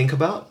we need to think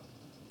about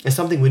and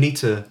something we need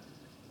to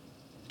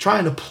try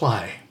and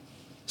apply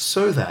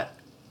so that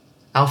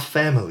our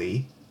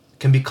family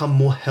can become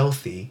more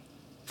healthy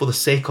for the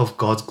sake of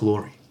God's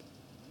glory.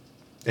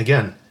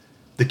 Again,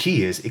 the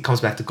key is it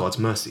comes back to God's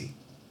mercy.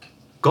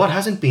 God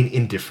hasn't been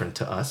indifferent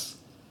to us.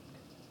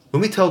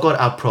 When we tell God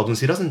our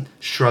problems, He doesn't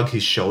shrug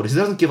His shoulders. He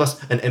doesn't give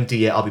us an empty,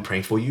 yeah, I'll be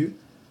praying for you.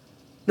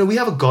 No, we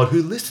have a God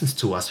who listens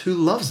to us, who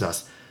loves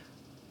us.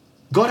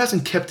 God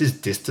hasn't kept His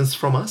distance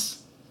from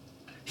us.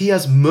 He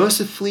has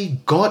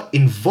mercifully got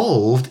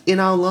involved in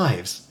our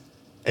lives.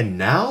 And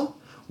now,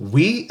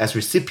 we, as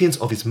recipients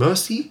of His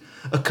mercy,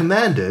 are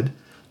commanded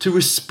to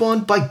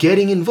respond by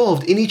getting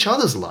involved in each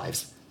other's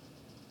lives,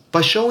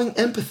 by showing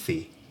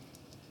empathy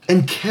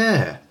and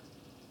care,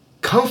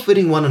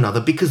 comforting one another,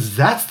 because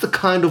that's the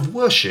kind of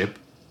worship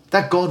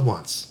that God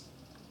wants.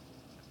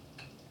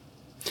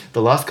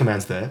 The last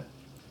commands there,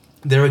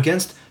 they're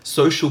against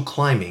social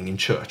climbing in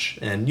church.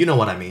 And you know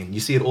what I mean.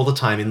 You see it all the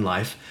time in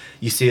life.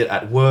 You see it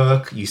at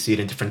work. You see it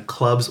in different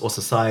clubs or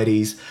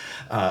societies.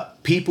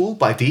 People,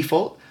 by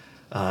default,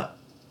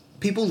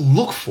 people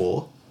look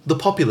for the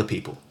popular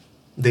people.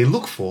 They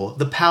look for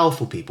the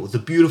powerful people, the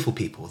beautiful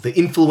people, the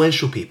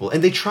influential people,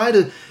 and they try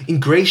to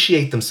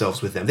ingratiate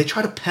themselves with them. They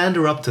try to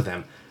pander up to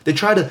them. They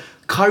try to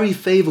curry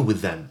favor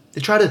with them.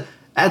 They try to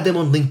add them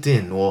on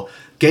LinkedIn or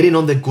get in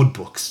on their good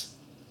books.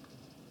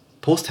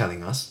 Paul's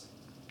telling us,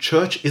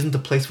 church isn't the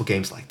place for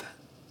games like that.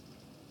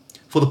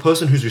 For the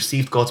person who's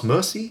received God's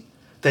mercy,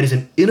 that is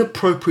an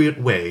inappropriate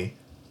way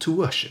to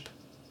worship.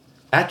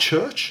 At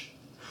church,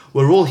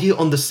 we're all here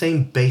on the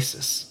same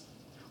basis.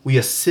 We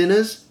are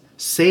sinners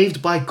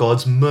saved by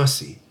God's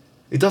mercy.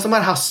 It doesn't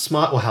matter how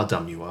smart or how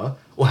dumb you are,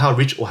 or how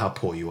rich or how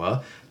poor you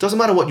are. It doesn't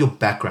matter what your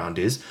background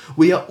is.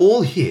 We are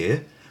all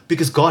here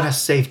because God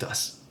has saved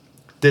us.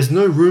 There's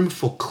no room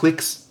for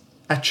cliques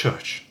at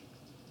church.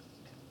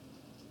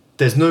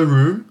 There's no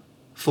room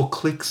for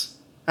cliques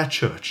at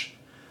church.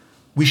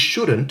 We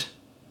shouldn't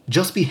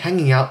just be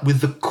hanging out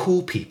with the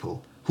cool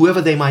people,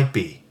 whoever they might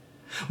be.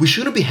 We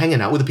shouldn't be hanging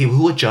out with the people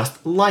who are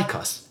just like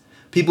us.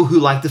 People who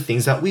like the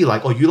things that we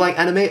like. Oh, you like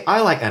anime?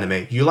 I like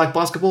anime. You like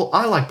basketball?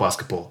 I like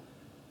basketball.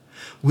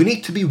 We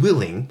need to be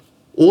willing,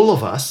 all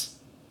of us,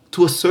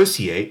 to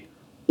associate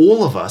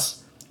all of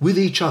us with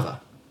each other.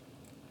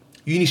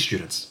 Uni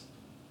students,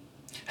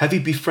 have you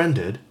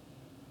befriended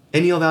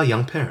any of our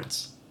young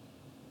parents?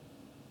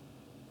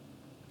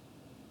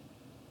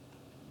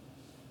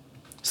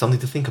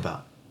 Something to think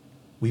about.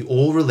 We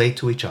all relate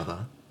to each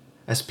other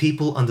as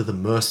people under the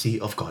mercy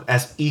of God,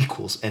 as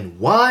equals. And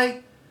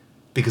why?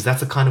 Because that's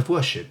the kind of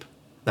worship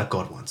that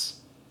God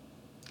wants.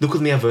 Look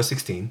with me at verse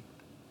 16.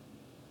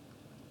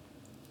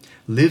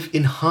 Live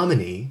in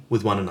harmony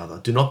with one another.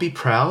 Do not be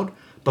proud,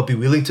 but be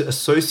willing to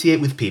associate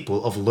with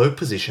people of low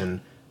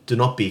position. Do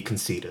not be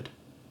conceited.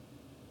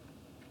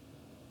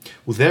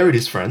 Well, there it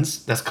is,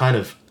 friends. That's kind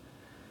of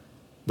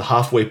the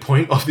halfway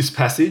point of this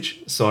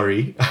passage.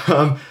 Sorry.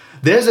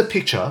 There's a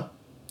picture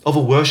of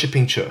a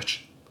worshipping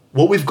church.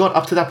 What we've got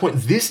up to that point,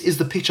 this is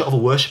the picture of a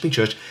worshipping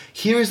church.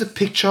 Here is a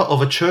picture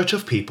of a church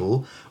of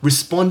people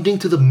responding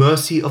to the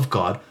mercy of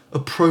God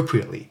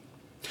appropriately.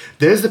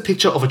 There's the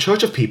picture of a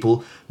church of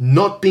people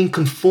not being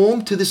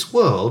conformed to this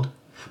world,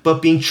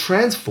 but being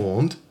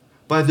transformed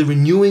by the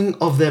renewing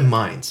of their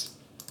minds.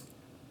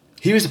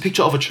 Here is a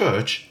picture of a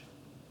church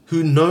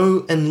who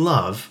know and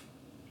love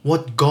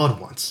what God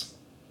wants.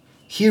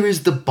 Here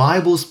is the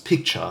Bible's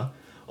picture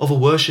of a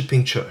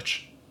worshipping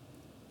church.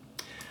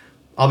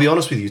 I'll be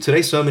honest with you,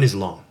 today's sermon is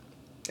long.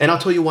 And I'll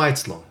tell you why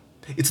it's long.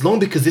 It's long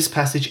because this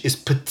passage is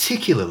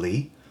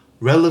particularly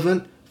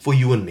relevant for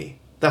you and me.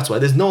 That's why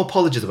there's no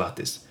apologies about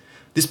this.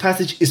 This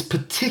passage is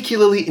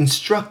particularly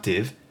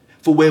instructive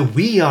for where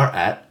we are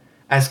at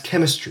as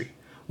ChEMistry,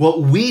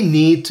 what we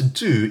need to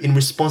do in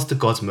response to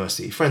God's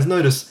mercy. Friends,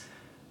 notice,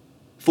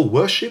 for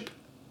worship,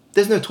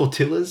 there's no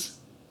tortillas,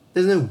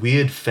 there's no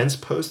weird fence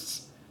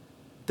posts,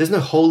 there's no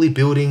holy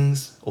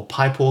buildings or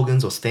pipe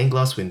organs or stained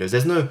glass windows,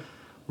 there's no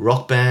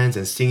rock bands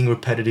and singing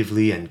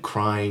repetitively and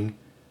crying.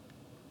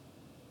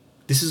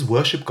 This is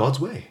worship God's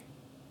way.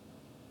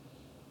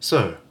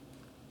 So,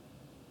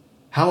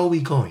 how are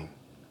we going?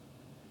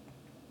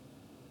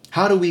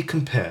 How do we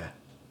compare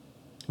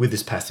with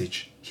this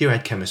passage here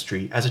at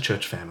ChEMistry as a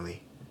church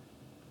family?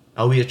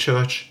 Are we a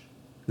church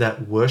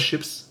that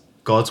worships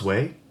God's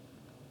way?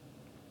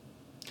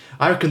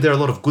 I reckon there are a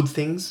lot of good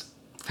things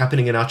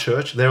happening in our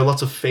church. There are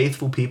lots of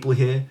faithful people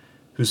here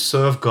who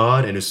serve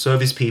God and who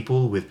serve His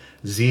people with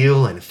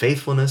zeal and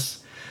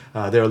faithfulness.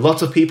 There are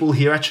lots of people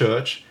here at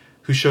church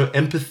who show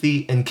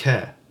empathy and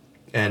care.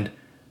 And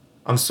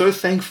I'm so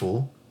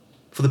thankful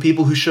for the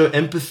people who show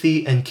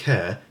empathy and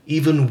care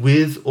even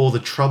with all the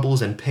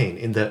troubles and pain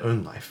in their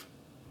own life.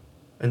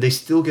 And they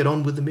still get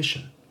on with the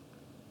mission.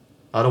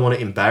 I don't want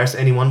to embarrass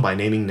anyone by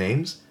naming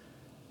names,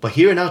 But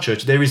here in our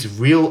church, there is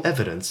real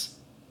evidence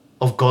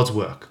of God's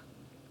work.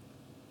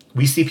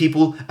 We see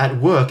people at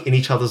work in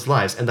each other's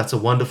lives, and that's a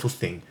wonderful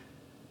thing.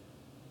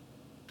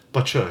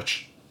 But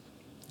church,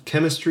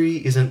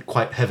 ChEMistry isn't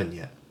quite heaven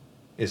yet,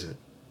 is it?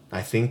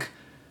 I think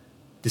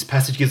this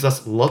passage gives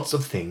us lots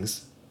of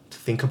things to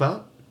think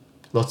about,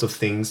 lots of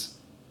things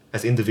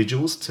as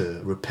individuals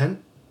to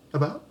repent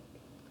about.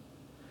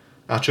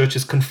 Our church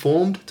is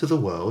conformed to the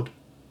world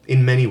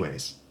in many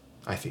ways,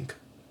 I think.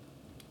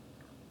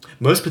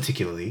 Most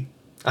particularly,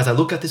 as I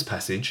look at this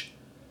passage,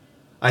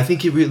 I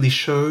think it really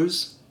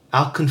shows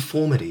our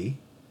conformity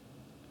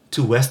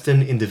to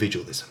Western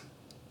individualism.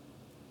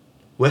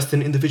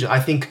 Western individual. I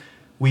think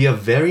we are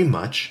very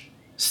much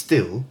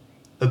still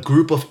a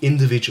group of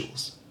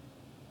individuals.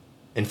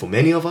 And for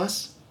many of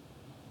us,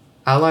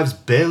 our lives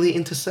barely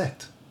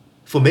intersect.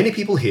 For many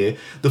people here,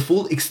 the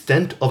full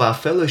extent of our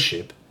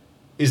fellowship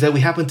is that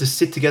we happen to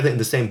sit together in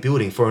the same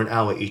building for an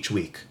hour each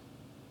week,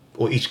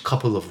 or each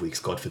couple of weeks,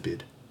 God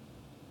forbid.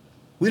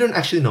 We don't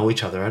actually know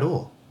each other at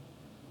all,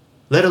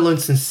 let alone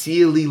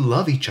sincerely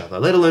love each other,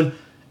 let alone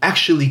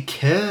actually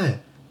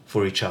care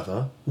for each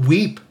other,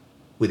 weep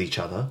with each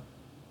other.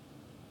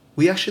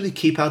 We actually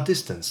keep our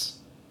distance.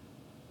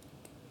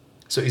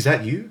 So is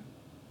that you?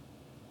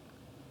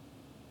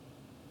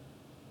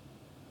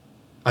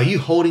 Are you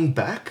holding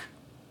back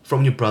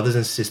from your brothers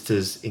and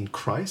sisters in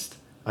Christ?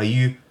 Are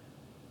you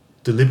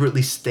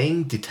deliberately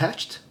staying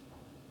detached?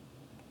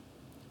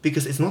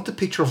 Because it's not the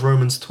picture of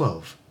Romans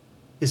 12,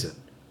 is it?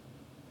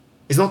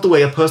 It's not the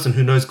way a person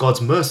who knows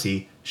God's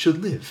mercy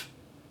should live.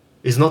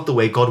 It's not the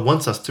way God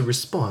wants us to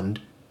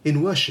respond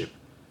in worship.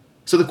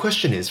 So the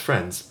question is,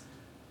 friends,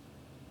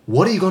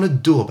 what are you going to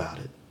do about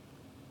it?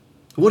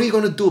 What are you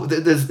going to do?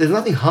 There's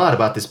nothing hard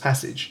about this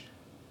passage.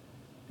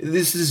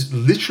 This is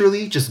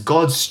literally just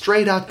God's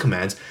straight out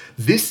commands.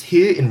 This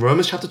here in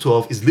Romans chapter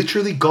 12 is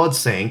literally God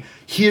saying,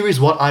 here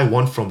is what I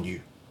want from you.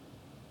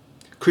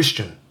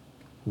 Christian,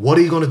 what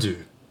are you going to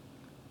do?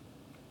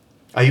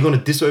 Are you going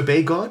to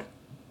disobey God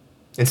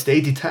and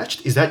stay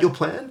detached? Is that your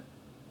plan?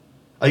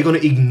 Are you going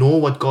to ignore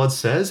what God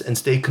says and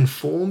stay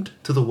conformed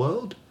to the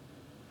world?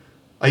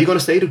 Are you going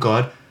to say to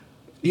God,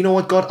 you know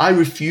what, God, I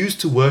refuse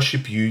to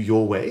worship you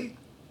your way?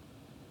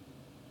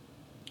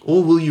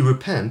 Or will you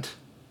repent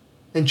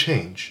and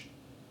change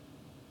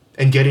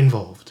and get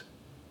involved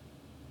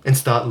and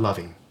start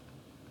loving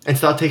and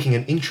start taking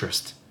an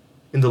interest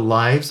in the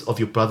lives of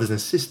your brothers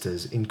and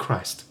sisters in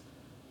Christ?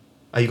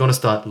 Are you going to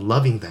start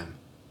loving them,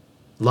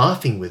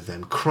 laughing with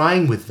them,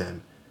 crying with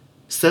them,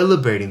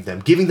 celebrating them,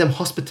 giving them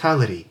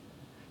hospitality,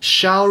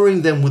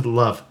 showering them with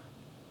love?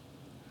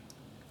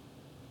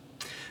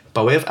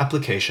 By way of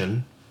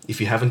application, if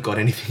you haven't got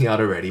anything out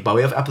already, by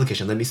way of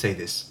application, let me say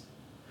this.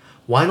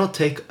 Why not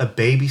take a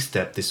baby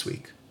step this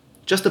week?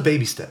 Just a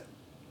baby step.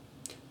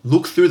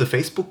 Look through the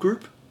Facebook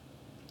group.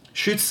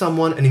 Shoot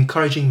someone an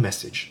encouraging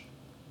message.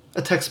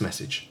 A text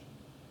message.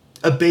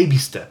 A baby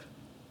step.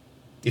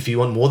 If you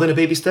want more than a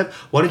baby step,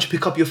 why don't you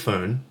pick up your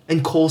phone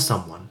and call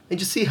someone and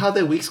just see how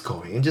their week's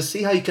going and just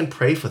see how you can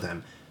pray for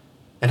them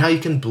and how you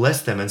can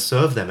bless them and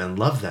serve them and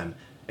love them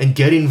and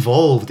get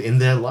involved in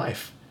their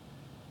life.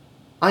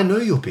 I know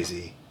you're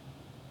busy.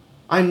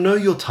 I know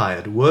you're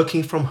tired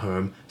working from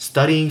home,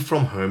 studying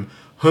from home,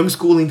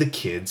 homeschooling the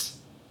kids.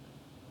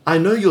 I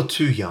know you're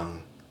too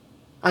young.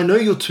 I know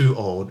you're too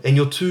old and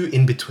you're too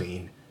in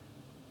between.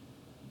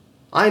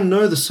 I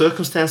know the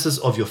circumstances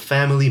of your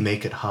family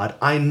make it hard.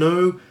 I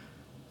know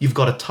you've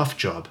got a tough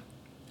job.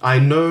 I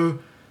know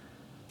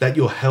that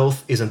your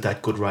health isn't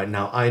that good right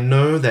now. I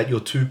know that you're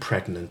too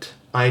pregnant.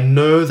 I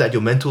know that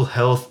your mental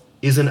health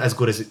isn't as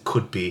good as it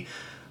could be.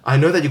 I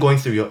know that you're going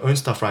through your own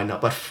stuff right now,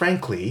 but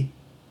frankly,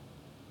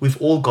 we've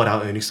all got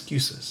our own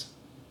excuses.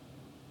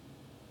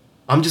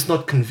 I'm just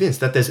not convinced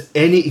that there's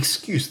any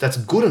excuse that's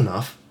good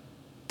enough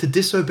to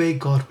disobey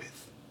God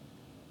with.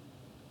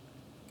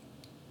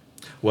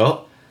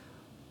 Well,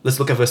 let's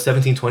look at verse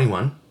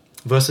 17-21.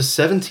 Verses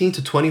 17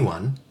 to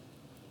 21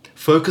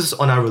 focus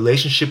on our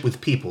relationship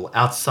with people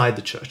outside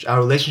the church, our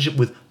relationship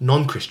with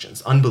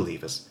non-Christians,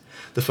 unbelievers.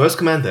 The first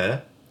command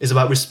there is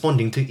about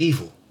responding to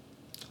evil.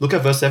 Look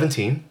at verse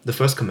 17, the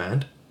first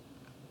command.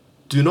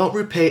 Do not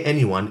repay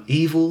anyone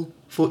evil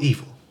for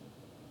evil.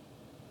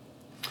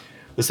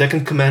 The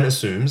second command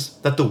assumes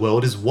that the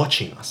world is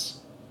watching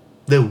us.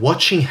 They're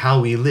watching how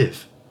we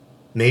live,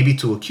 maybe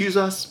to accuse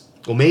us,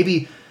 or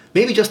maybe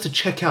just to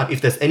check out if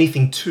there's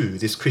anything to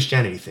this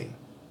Christianity thing.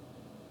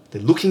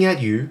 They're looking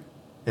at you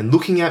and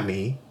looking at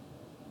me,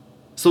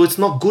 so it's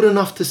not good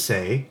enough to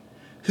say,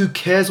 who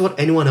cares what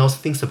anyone else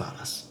thinks about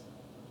us?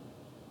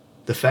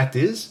 The fact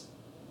is,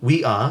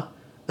 we are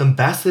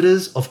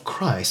ambassadors of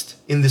Christ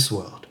in this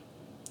world.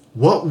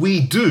 What we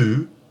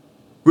do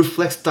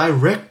reflects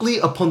directly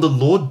upon the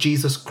Lord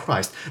Jesus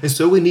Christ. And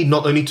so we need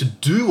not only to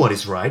do what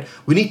is right,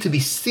 we need to be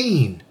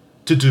seen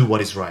to do what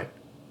is right.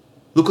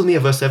 Look with me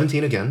at verse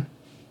 17 again.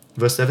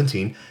 Verse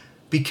 17,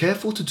 be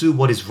careful to do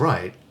what is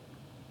right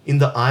in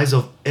the eyes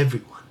of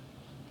everyone.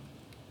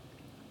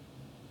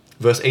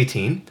 Verse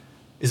 18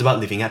 is about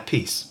living at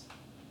peace.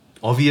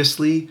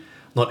 Obviously,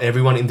 Not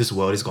everyone in this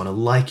world is going to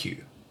like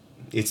you.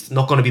 It's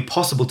not going to be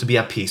possible to be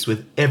at peace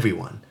with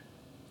everyone.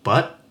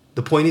 But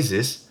the point is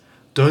this,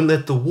 don't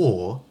let the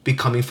war be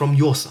coming from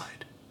your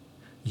side.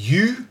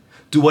 You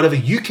do whatever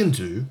you can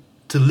do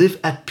to live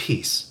at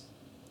peace.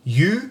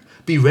 You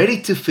be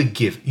ready to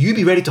forgive. You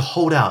be ready to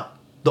hold out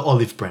the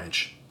olive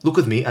branch. Look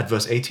with me at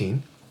verse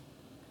 18.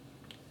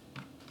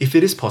 If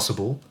it is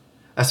possible,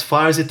 as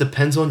far as it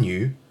depends on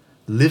you,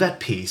 live at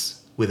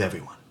peace with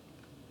everyone.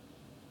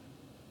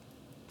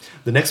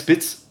 The next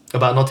bit's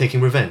about not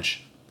taking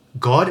revenge.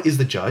 God is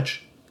the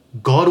judge.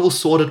 God will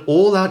sort it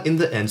all out in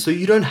the end, so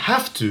you don't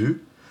have to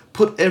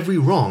put every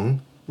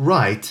wrong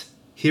right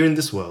here in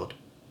this world.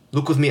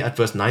 Look with me at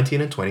verse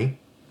 19 and 20.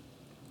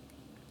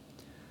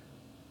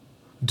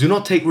 Do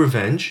not take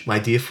revenge, my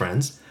dear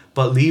friends,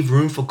 but leave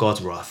room for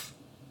God's wrath.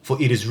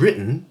 For it is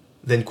written,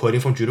 then quoting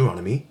from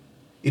Deuteronomy,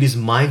 it is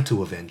mine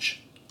to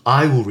avenge.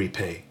 I will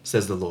repay,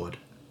 says the Lord.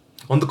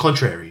 On the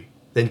contrary,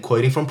 then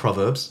quoting from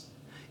Proverbs,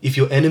 if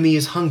your enemy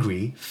is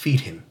hungry,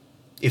 feed him.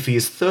 If he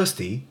is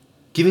thirsty,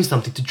 give him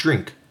something to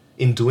drink.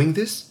 In doing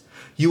this,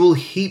 you will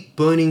heap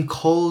burning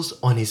coals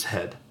on his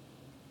head.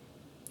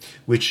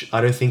 Which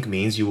I don't think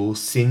means you will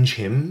singe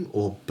him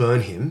or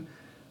burn him.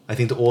 I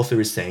think the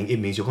author is saying it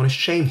means you're going to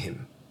shame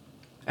him.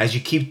 As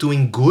you keep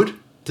doing good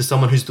to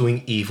someone who's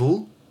doing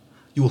evil,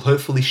 you will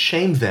hopefully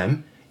shame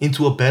them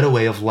into a better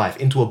way of life,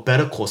 into a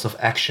better course of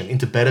action,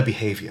 into better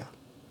behavior.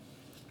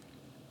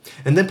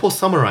 And then Paul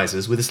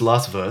summarizes with this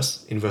last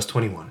verse in verse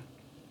 21.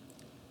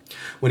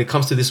 When it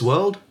comes to this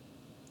world,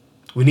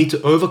 we need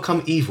to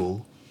overcome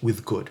evil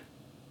with good.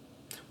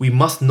 We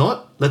must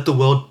not let the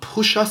world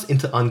push us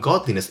into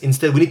ungodliness.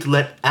 Instead, we need to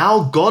let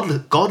our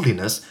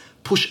godliness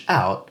push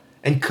out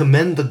and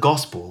commend the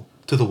gospel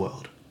to the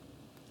world.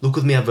 Look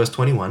with me at verse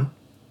 21.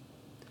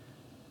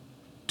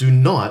 Do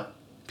not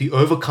be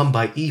overcome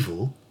by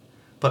evil,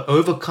 but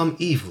overcome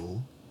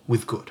evil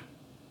with good.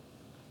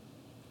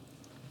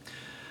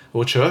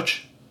 Well,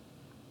 church,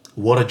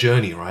 what a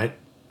journey, right?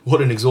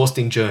 What an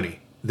exhausting journey.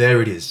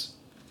 There it is.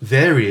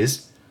 There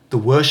is the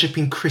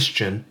worshipping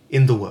Christian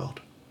in the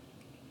world.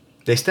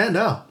 They stand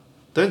out,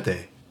 don't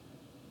they?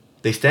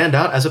 They stand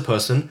out as a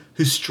person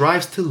who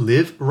strives to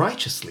live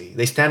righteously.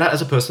 They stand out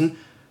as a person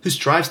who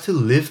strives to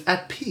live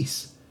at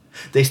peace.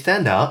 They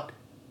stand out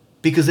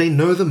because they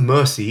know the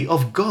mercy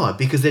of God,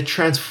 because they're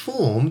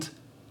transformed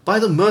by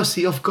the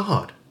mercy of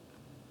God.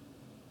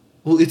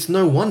 Well, it's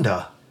no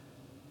wonder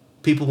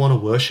people want to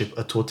worship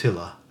a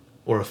tortilla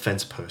or a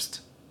fence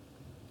post.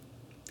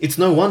 It's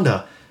no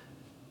wonder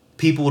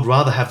people would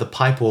rather have the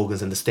pipe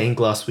organs and the stained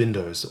glass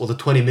windows or the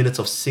 20 minutes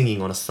of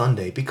singing on a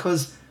Sunday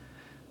because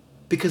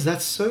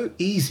that's so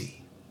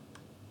easy.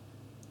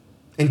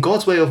 And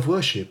God's way of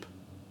worship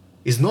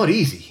is not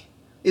easy,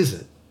 is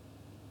it?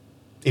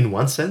 In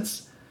one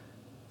sense,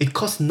 it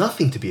costs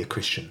nothing to be a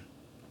Christian.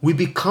 We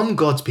become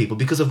God's people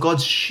because of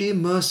God's sheer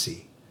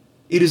mercy.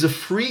 It is a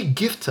free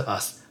gift to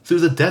us through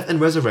the death and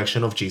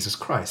resurrection of Jesus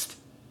Christ.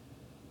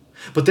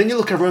 But then you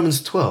look at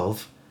Romans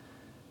 12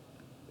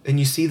 and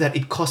you see that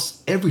it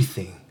costs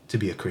everything to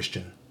be a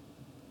Christian,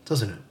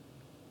 doesn't it?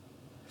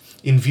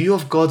 In view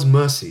of God's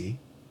mercy,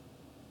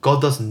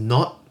 God does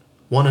not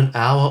want an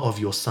hour of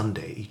your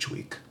Sunday each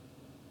week.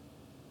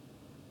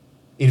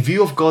 In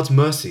view of God's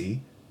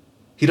mercy,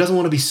 He doesn't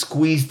want to be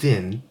squeezed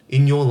in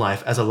your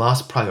life as a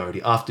last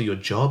priority after your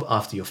job,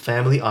 after your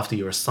family, after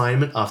your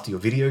assignment, after your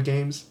video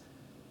games.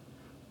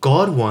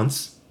 God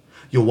wants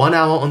your 1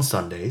 hour on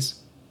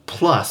Sundays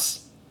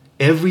plus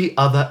every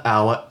other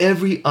hour,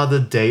 every other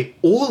day,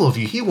 all of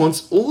you. He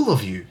wants all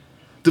of you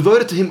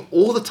devoted to Him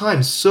all the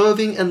time,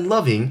 serving and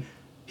loving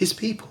His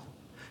people,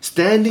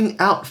 standing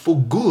out for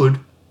good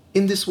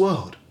in this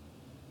world.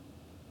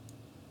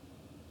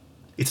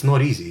 It's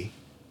not easy,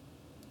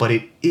 but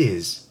it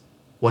is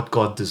what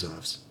God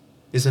deserves,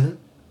 isn't it?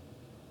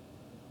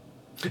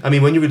 I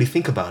mean, when you really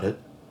think about it,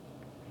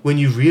 when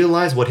you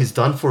realize what He's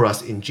done for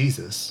us in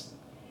Jesus,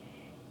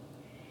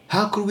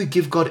 how could we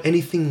give God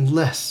anything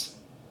less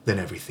than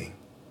everything?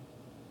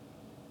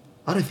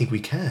 I don't think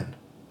we can.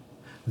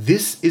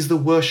 This is the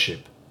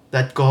worship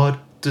that God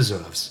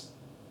deserves.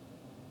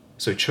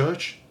 So,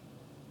 church,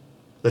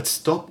 let's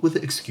stop with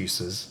the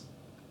excuses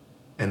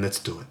and let's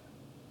do it.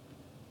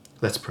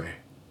 Let's pray.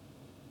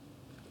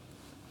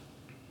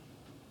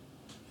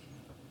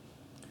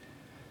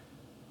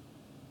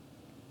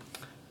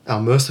 Our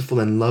merciful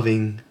and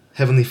loving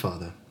Heavenly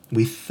Father,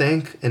 we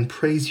thank and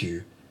praise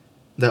You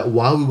that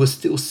while we were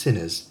still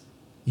sinners,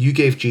 You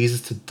gave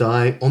Jesus to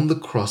die on the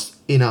cross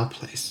in our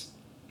place.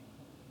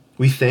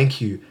 We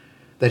thank You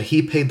that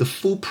He paid the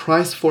full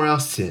price for our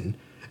sin,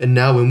 and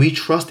now when we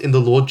trust in the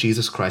Lord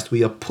Jesus Christ,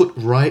 we are put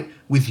right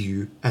with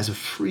You as a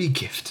free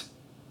gift.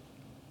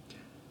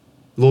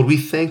 Lord, we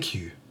thank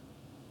You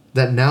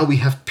that now we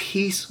have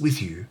peace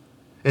with You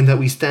and that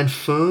we stand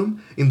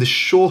firm in the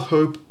sure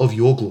hope of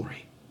Your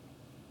glory.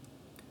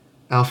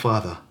 Our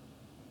Father,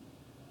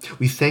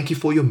 we thank You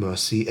for Your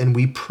mercy, and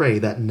we pray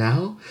that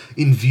now,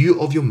 in view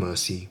of Your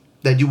mercy,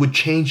 that You would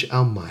change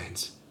our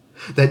minds,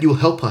 that you'll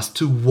help us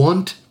to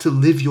want to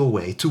live your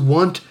way, to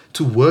want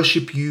to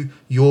worship you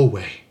your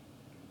way.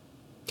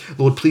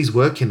 Lord, please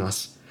work in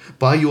us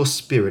by your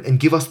Spirit and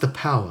give us the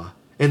power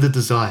and the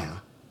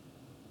desire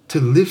to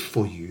live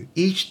for you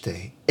each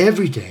day,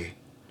 every day,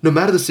 no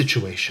matter the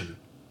situation.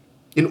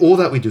 In all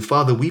that we do,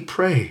 Father, we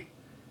pray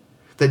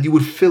that you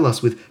would fill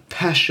us with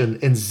passion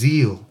and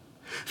zeal.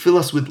 Fill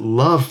us with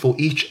love for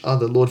each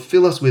other, Lord.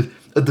 Fill us with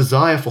a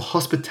desire for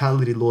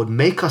hospitality, Lord.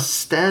 Make us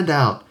stand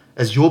out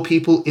as your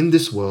people in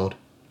this world.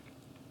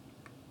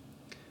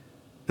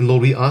 And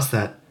Lord, we ask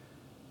that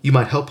you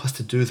might help us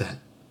to do that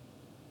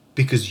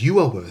because you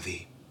are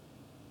worthy,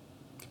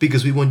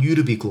 because we want you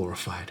to be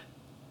glorified.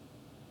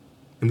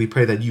 And we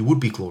pray that you would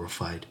be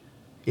glorified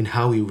in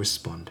how we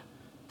respond.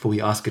 For we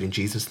ask it in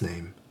Jesus'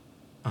 name.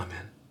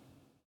 Amen.